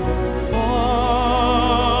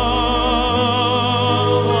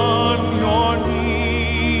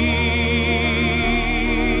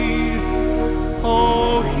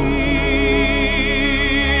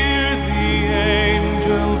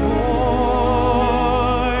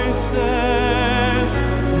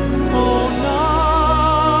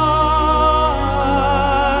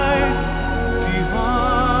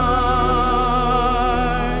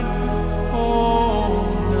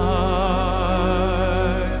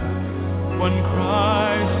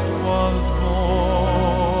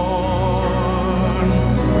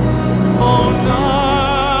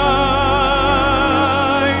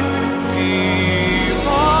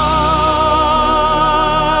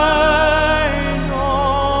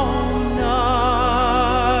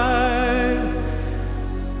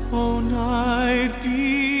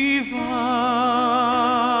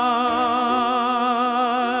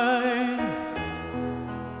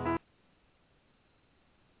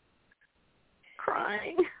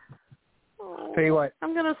 Tell you what,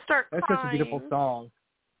 I'm gonna start that's crying. such a beautiful song,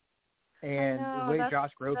 and know, the way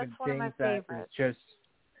Josh Groban sings that is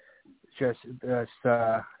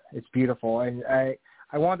it's beautiful. And I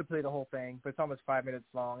wanted to play the whole thing, but it's almost 5 minutes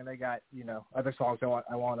long, and I got other songs I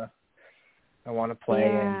want to play,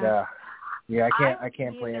 and I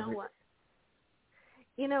can't play everything.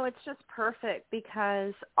 It's just perfect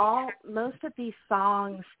because most of these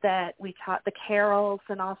songs that we taught, the carols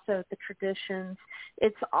and also the traditions,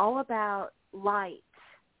 it's all about light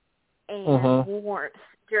and warmth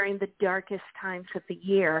during the darkest times of the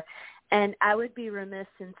year. And I would be remiss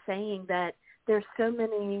in saying that there's so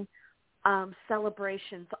many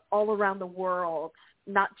celebrations all around the world,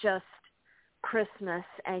 not just Christmas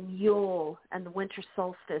and Yule and the winter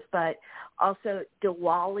solstice, but also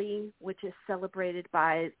Diwali, which is celebrated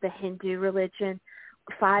by the Hindu religion,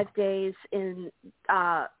 5 days in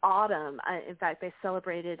autumn. In fact, they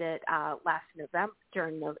celebrated it last November,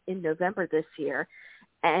 in November this year,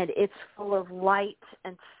 and it's full of light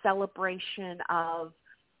and celebration of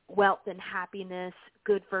wealth and happiness,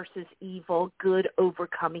 good versus evil, good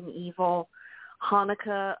overcoming evil.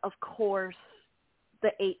 Hanukkah, of course,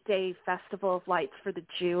 the 8-day festival of lights for the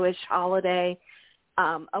Jewish holiday,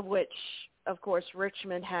 of which, of course,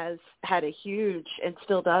 Richmond has had a huge and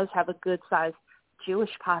still does have a good-sized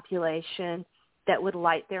Jewish population that would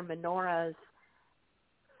light their menorahs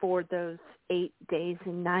for those 8 days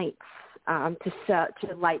and nights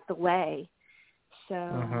to light the way. So,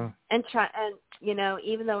 and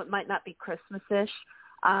even though it might not be Christmas-ish,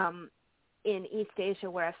 in East Asia,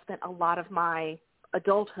 where I spent a lot of my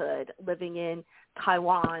adulthood living in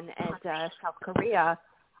Taiwan and South Korea,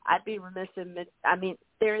 I'd be remiss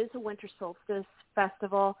there is a winter solstice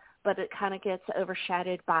festival, but it kind of gets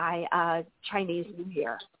overshadowed by Chinese New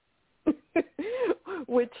Year,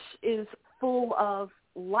 which is full of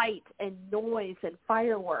light and noise and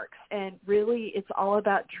fireworks. And really it's all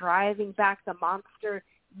about driving back the monster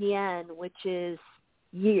Nian, which is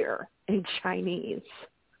year in Chinese.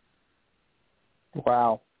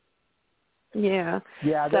 Wow. Yeah.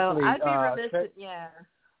 Yeah, so definitely. I'd be remiss.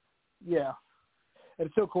 Yeah.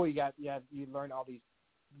 It's so cool. You learn all these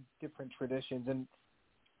different traditions, and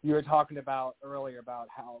you were talking about earlier about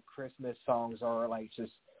how Christmas songs are like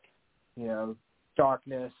just, you know,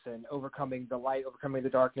 darkness and overcoming the light, overcoming the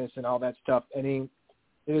darkness, and all that stuff. I mean,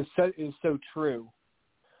 it is so true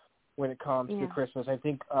when it comes to Christmas. I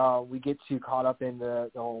think we get too caught up in the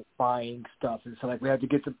whole buying stuff, and so like we have to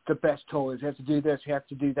get the best toys, we have to do this, we have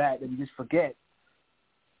to do that, and we just forget,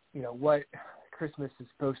 you know, what Christmas is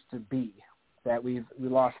supposed to be. That we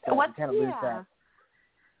lost that, we kind of lose that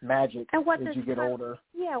magic as you get older.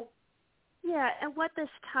 Yeah, and what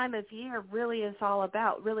this time of year really is all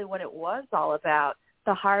about, really what it was all about.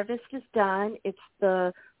 The harvest is done. It's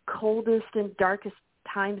the coldest and darkest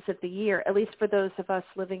times of the year, at least for those of us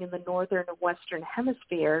living in the northern and western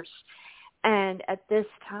hemispheres. And at this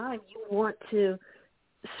time, you want to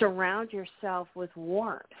surround yourself with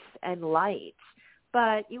warmth and light,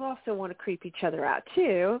 but you also want to creep each other out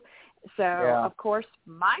too. So, of course,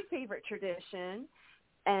 my favorite tradition,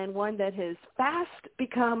 and one that has fast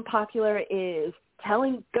become popular, is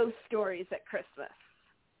telling ghost stories at Christmas.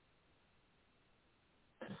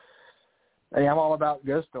 Hey, I'm all about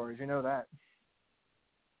ghost stories. You know that.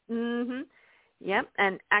 Mhm. Yep.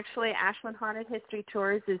 And actually, Ashland Haunted History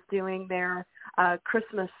Tours is doing their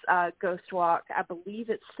Christmas ghost walk. I believe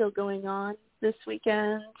it's still going on this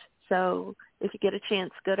weekend. So if you get a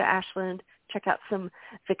chance, go to Ashland, check out some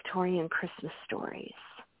Victorian Christmas stories.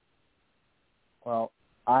 Well,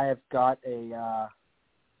 I have got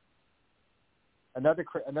another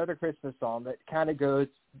Christmas song that kind of goes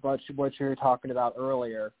what you were talking about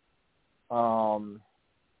earlier.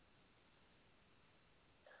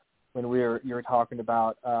 When you were talking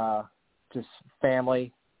about just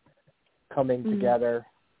family coming together,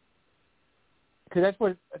 because that's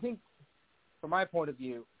what I think. From my point of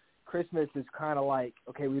view, Christmas is kind of like,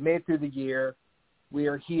 okay, we made it through the year. We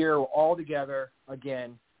are here all together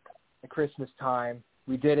again at Christmas time.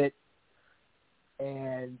 We did it,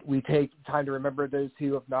 and we take time to remember those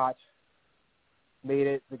who have not made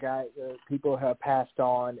it, people who have passed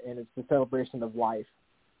on, and it's the celebration of life.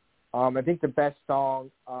 I think the best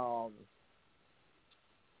song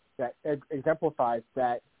that exemplifies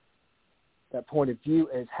that point of view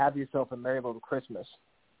is "Have Yourself a Merry Little Christmas."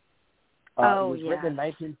 It was written in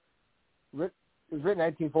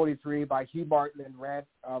 1943 by Hugh Martin and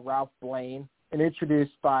Ralph Blaine, and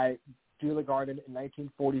introduced by Julia Garden in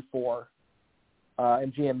 1944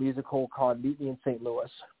 MGM musical called Meet Me in St. Louis.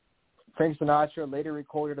 Frank Sinatra later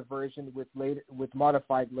recorded a version with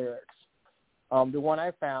modified lyrics. The one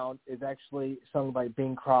I found is actually sung by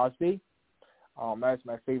Bing Crosby. That's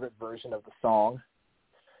my favorite version of the song.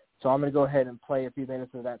 So I'm going to go ahead and play a few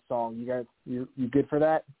minutes of that song. You guys, you good for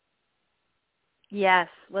that? Yes,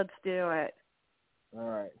 let's do it. All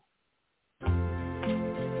right.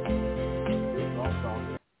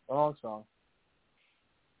 Long song.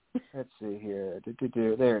 Let's see here.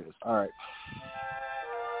 There it is. All right.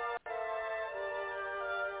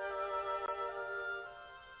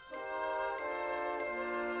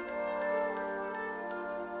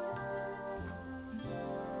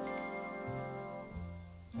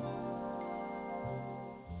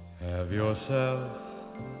 Have yourself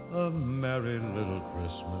a merry little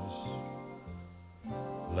Christmas.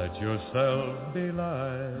 Let yourself be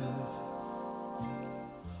light.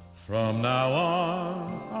 From now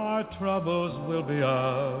on, our troubles will be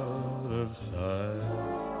out of sight.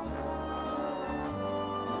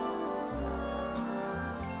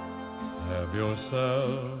 Have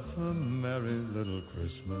yourself a merry little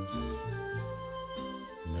Christmas.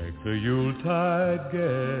 Make the Yuletide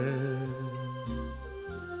gay.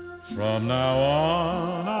 From now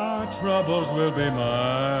on, our troubles will be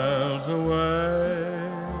miles away.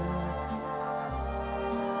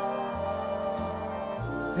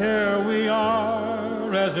 Here we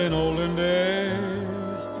are, as in olden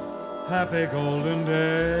days, happy golden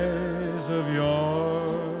days of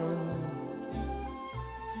yore.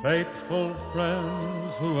 Faithful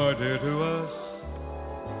friends who are dear to us,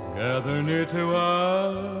 gather near to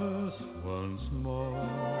us once more.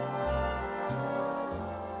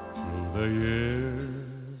 The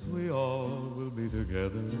years we all will be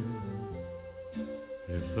together,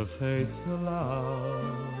 if the fates allow.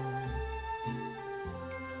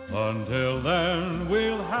 Until then,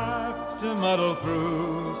 we'll have to muddle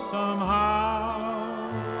through somehow.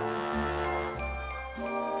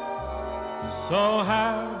 So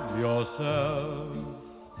have yourself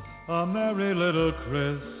a merry little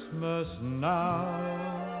Christmas now.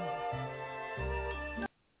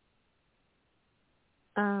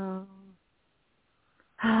 Oh.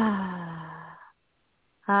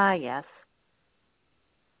 Yes.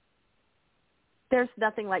 There's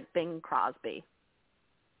nothing like Bing Crosby.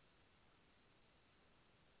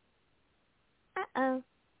 Uh-oh.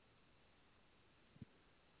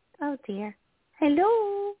 Oh, dear.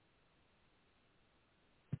 Hello.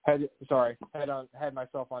 Had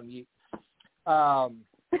myself on mute. I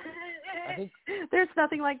think there's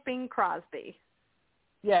nothing like Bing Crosby.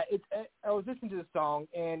 Yeah, I was listening to the song,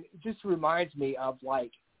 and it just reminds me of,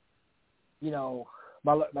 like, you know,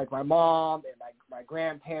 my mom and my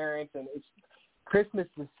grandparents, and Christmas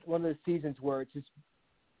is one of those seasons where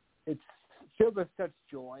it's filled with such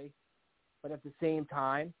joy, but at the same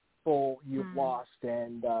time, you've lost,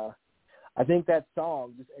 and I think that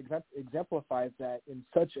song just exemplifies that in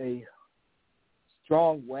such a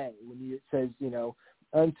strong way when it says, you know,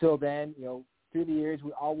 until then, you know, through the years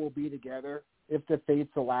we all will be together if the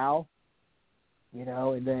fates allow, you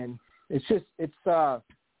know, and then it's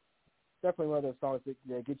definitely one of those songs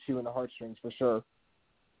that gets you in the heartstrings for sure.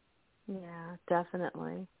 Yeah,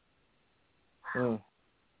 definitely. Mm.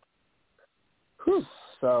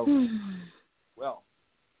 So, well,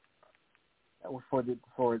 that was for the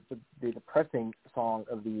depressing song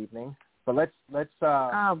of the evening. But let's lighten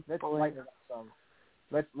it up some.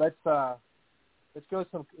 Let's go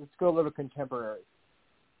a little contemporary.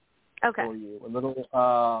 Okay. For you. A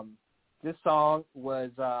little. This song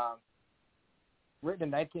was written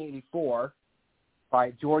in 1984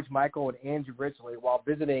 by George Michael and Andrew Ridgely while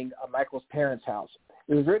visiting Michael's parents' house.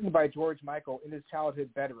 It was written by George Michael in his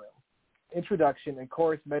childhood bedroom. Introduction and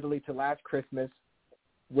chorus medley to Last Christmas,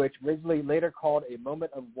 which Ridgely later called a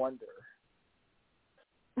moment of wonder.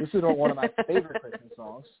 This is one of my favorite Christmas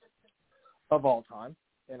songs of all time,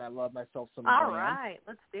 and I love myself some. All right,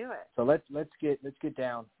 let's do it. So let's get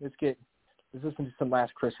down. Let's listen to some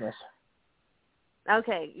Last Christmas.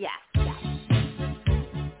 Okay. Yes.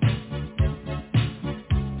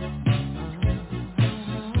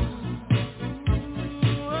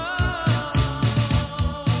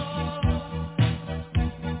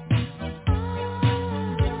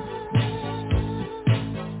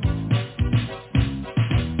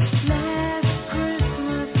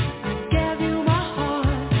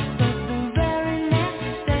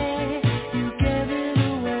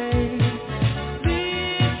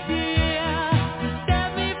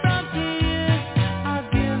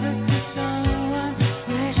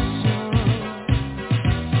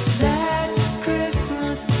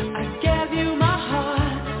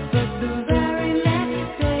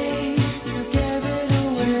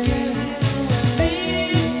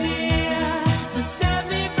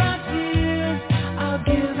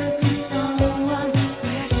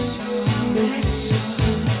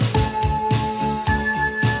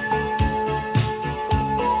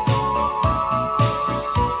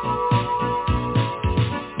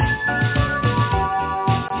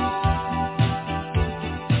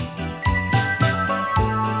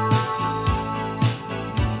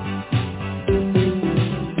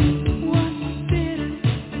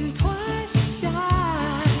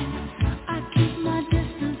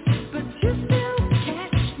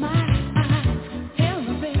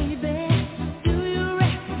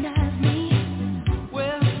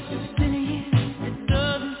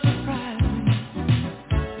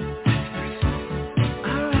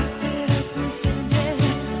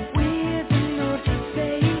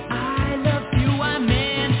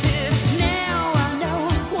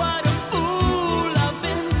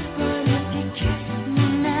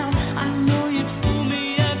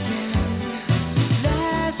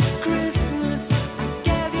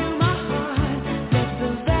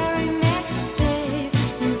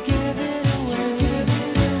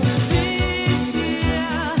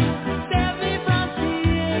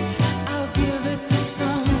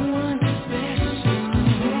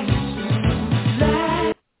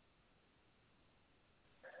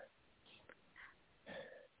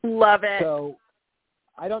 Love it. So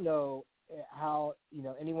I don't know how, you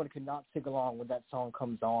know, anyone could not sing along when that song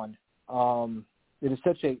comes on. It is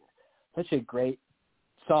such a great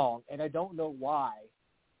song, and I don't know why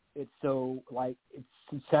it's so, like,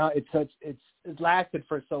 it's lasted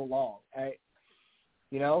for so long.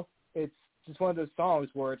 You know, it's just one of those songs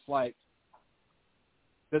where it's like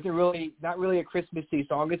not really a Christmassy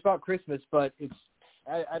song. It's about Christmas, but it's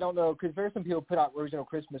I don't know, because there's some people put out original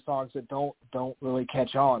Christmas songs that don't really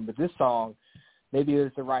catch on. But this song, maybe it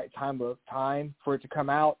was the right time for it to come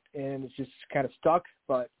out, and it's just kind of stuck.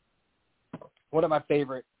 But one of my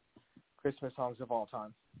favorite Christmas songs of all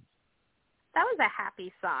time. a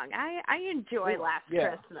happy song. I enjoy Last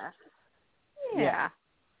Christmas. Yeah.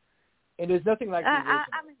 And there's nothing like the original.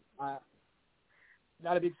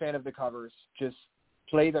 Not a big fan of the covers. Just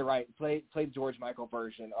play the George Michael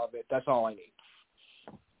version of it. That's all I need.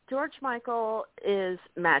 George Michael is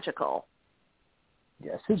magical.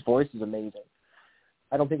 Yes, his voice is amazing.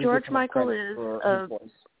 I don't think George Michael is his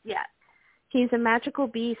voice. Yeah. He's a magical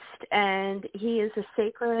beast, and he is a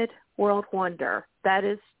sacred world wonder. That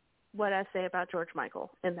is what I say about George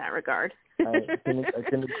Michael in that regard.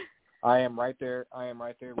 I am right there. I am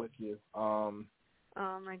right there with you. Oh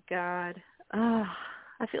my God.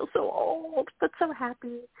 I feel so old, but so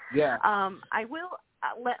happy. Yeah. I will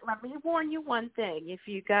let me warn you one thing. If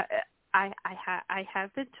you got, I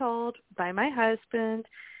have been told by my husband,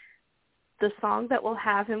 the song that will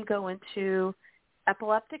have him go into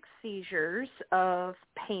epileptic seizures of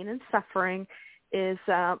pain and suffering is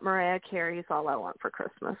Mariah Carey's "All I Want for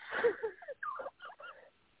Christmas."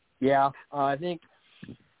 Yeah, I think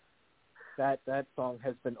that song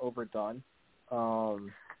has been overdone.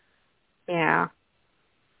 Yeah.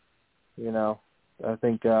 You know, I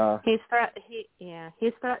think he's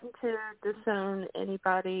threatened to disown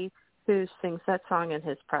anybody who sings that song in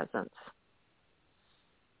his presence.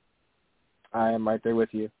 I am right there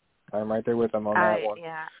with you. I'm right there with him on that one.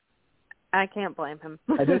 Yeah, I can't blame him.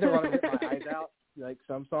 I didn't want to rip my eyes out like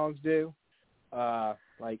some songs do.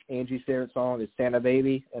 Like Angie's favorite song is "Santa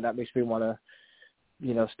Baby," and that makes me want to,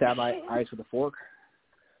 stab my eyes with a fork.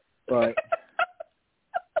 But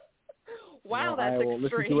wow, I will extreme.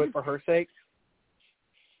 listen to it for her sake.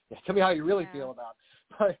 Yeah, tell me how you really feel about it.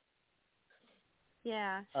 But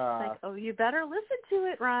yeah, like, oh, you better listen to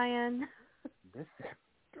it, Ryan. This is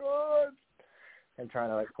good. I'm trying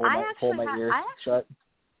to pull my ears shut.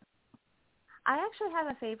 I actually have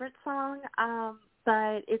a favorite song,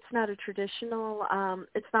 but it's not a traditional.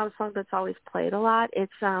 It's not a song that's always played a lot.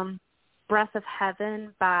 It's "Breath of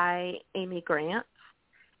Heaven" by Amy Grant,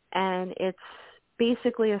 and it's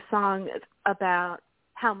basically a song about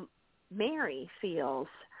how Mary feels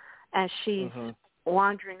as she's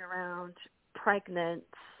wandering around pregnant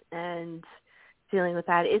and dealing with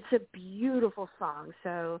that. It's a beautiful song.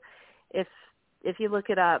 So if you look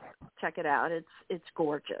it up, check it out. It's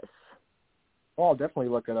gorgeous. Well, I'll definitely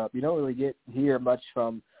look it up. You don't really hear much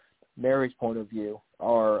from Mary's point of view,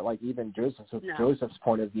 or like even Joseph's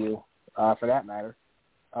point of view, for that matter.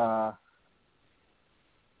 And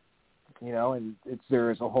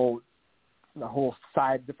there's a whole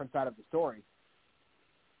different side of the story.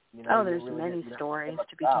 There's really many stories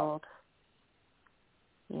to be told.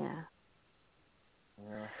 Yeah.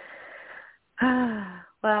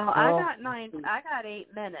 Well, I got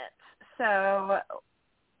 8 minutes. So,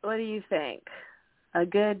 what do you think? A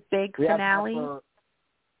good big finale?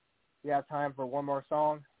 We have time for one more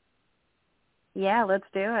song? Yeah, let's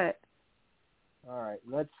do it. All right,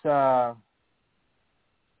 let's go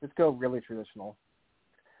really traditional.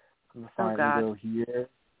 I'm gonna go here.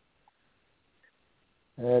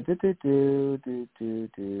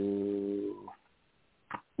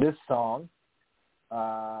 This song,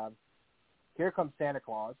 "Here Comes Santa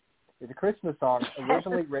Claus," is a Christmas song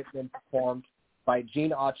originally written and performed by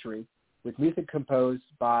Gene Autry, with music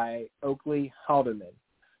composed by Oakley Haldeman.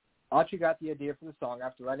 Autry got the idea for the song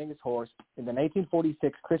after riding his horse in the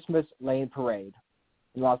 1946 Christmas Lane Parade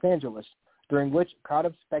in Los Angeles, during which a crowd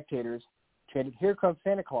of spectators chanted, "Here Comes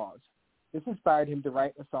Santa Claus." This inspired him to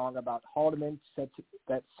write a song about Haldeman set to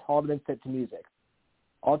music.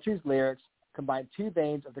 Autry's lyrics combine two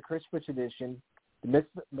veins of the Christmas tradition, the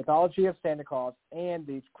mythology of Santa Claus and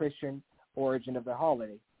the Christian origin of the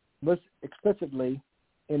holiday, most explicitly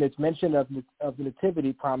in its mention of the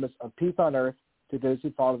nativity promise of peace on earth to those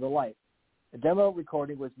who follow the light. A demo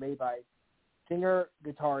recording was made by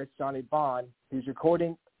singer-guitarist Johnny Bond, whose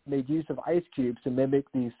recording made use of ice cubes to mimic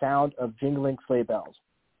the sound of jingling sleigh bells.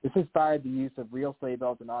 This inspired the use of real sleigh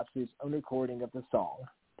bells in Autry's own recording of the song.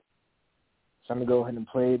 So I'm going to go ahead and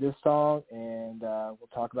play this song, and we'll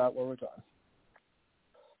talk about what we're done.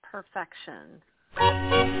 Perfection.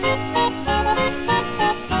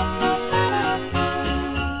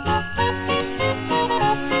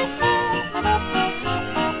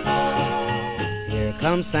 Here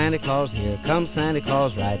comes Santa Claus,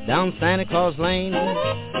 right down Santa Claus Lane.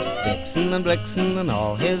 Vixen and Blixen and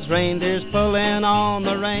all his reindeers pulling on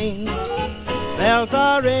the reins. Bells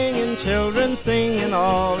are ringing, children singing,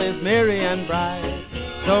 all is merry and bright.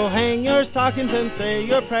 So hang your stockings and say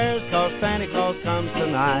your prayers, 'cause Santa Claus comes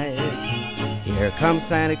tonight. Here comes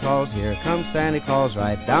Santa Claus,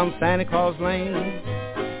 right down Santa Claus Lane.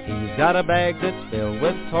 He's got a bag that's filled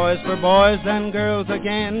with toys for boys and girls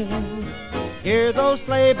again. Hear those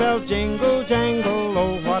sleigh bells jingle, jangle,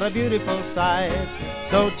 oh, what a beautiful sight.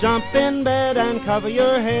 So jump in bed and cover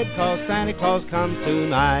your head, 'cause Santa Claus comes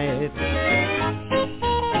tonight.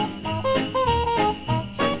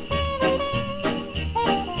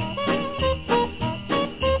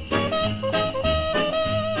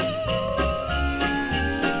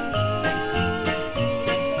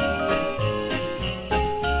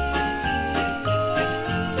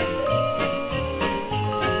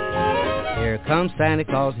 Here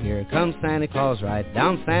comes Santa Claus, right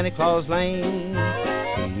down Santa Claus Lane.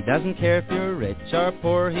 He doesn't care if you're rich or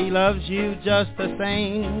poor, he loves you just the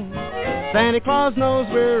same. Santa Claus knows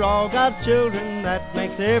we're all God's children, that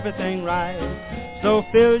makes everything right. So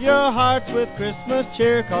fill your hearts with Christmas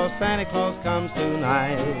cheer, 'cause Santa Claus comes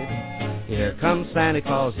tonight. Here comes Santa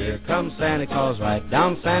Claus, right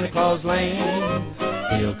down Santa Claus Lane.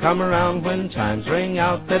 He'll come around when chimes ring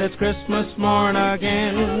out that it's Christmas morn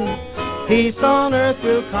again. Peace on earth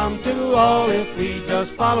will come to all if we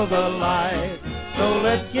just follow the light. So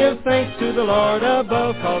let's give thanks to the Lord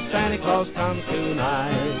above, 'cause Santa Claus comes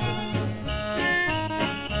tonight.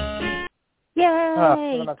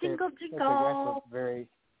 Yay! Jingle, jingle. That's a very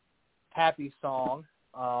happy song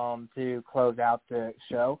to close out the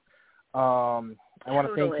show. I want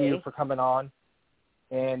to thank you for coming on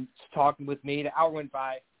and talking with me. The hour went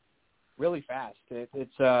by really fast.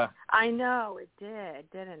 It's I know, it did,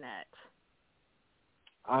 didn't it?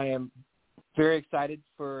 I am very excited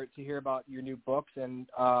to hear about your new books and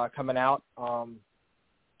coming out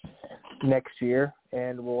next year,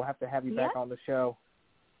 and we'll have to have you back on the show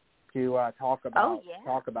to talk about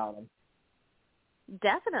them.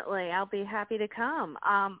 Definitely, I'll be happy to come.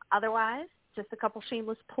 Otherwise, just a couple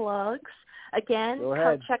shameless plugs. Again,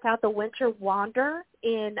 come check out the Winter Wander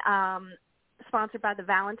sponsored by the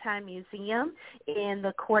Valentine Museum in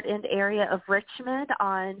the Court End area of Richmond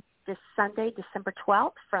on this Sunday, December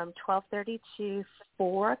 12th, from 12:30 to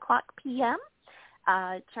 4 o'clock p.m.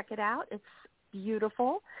 Check it out. It's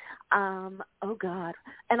beautiful. Oh, God.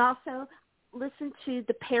 And also listen to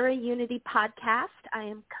the Para-Unity podcast. I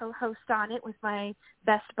am co-host on it with my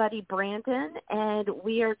best buddy, Brandon, and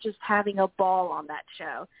we are just having a ball on that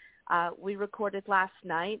show. We recorded last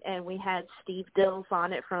night, and we had Steve Dills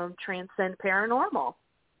on it from Transcend Paranormal.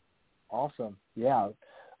 Awesome. Yeah,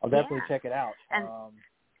 I'll definitely check it out.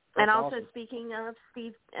 And also, awesome. speaking of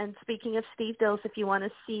Steve Dills, if you want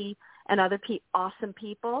to see another awesome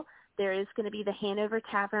people, there is going to be the Hanover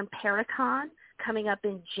Tavern Paracon coming up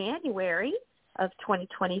in January of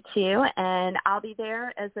 2022, and I'll be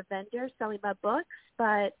there as a vendor selling my books.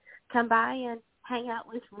 But come by and hang out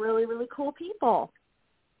with really, really cool people.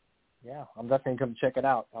 Yeah, I'm definitely going to check it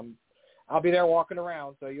out. I'll be there walking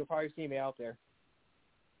around, so you'll probably see me out there.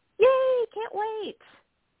 Yay! Can't wait.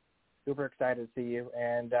 Super excited to see you,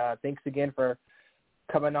 and thanks again for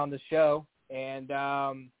coming on the show, and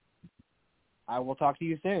I will talk to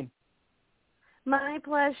you soon. My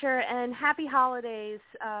pleasure, and happy holidays,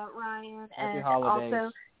 Ryan. Happy holidays.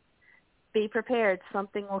 Also, be prepared.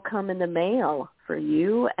 Something will come in the mail for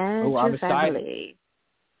you and your family.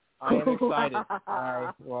 I am excited.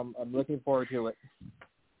 I'm looking forward to it.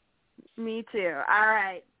 Me too. All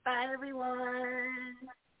right. Bye, everyone.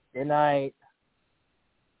 Good night.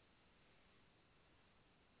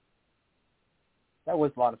 That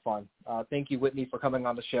was a lot of fun. Thank you, Whitney, for coming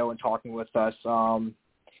on the show and talking with us.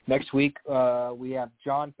 Next week, we have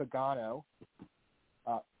John Pagano,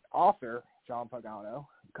 author John Pagano,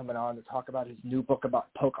 coming on to talk about his new book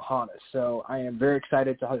about Pocahontas. So I am very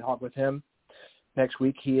excited to talk with him next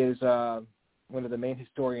week. He is one of the main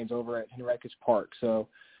historians over at Henricus Park. So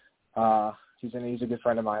he's a good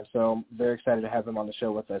friend of mine. So I'm very excited to have him on the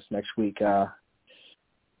show with us next week.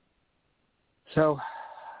 So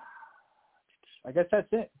I guess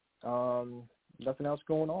that's it. Nothing else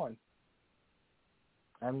going on.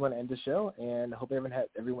 I'm going to end the show, and I hope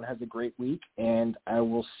everyone has a great week, and I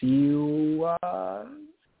will see you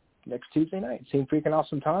next Tuesday night. Same freaking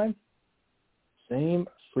awesome time. Same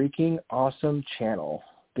freaking awesome channel.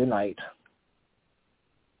 Good night.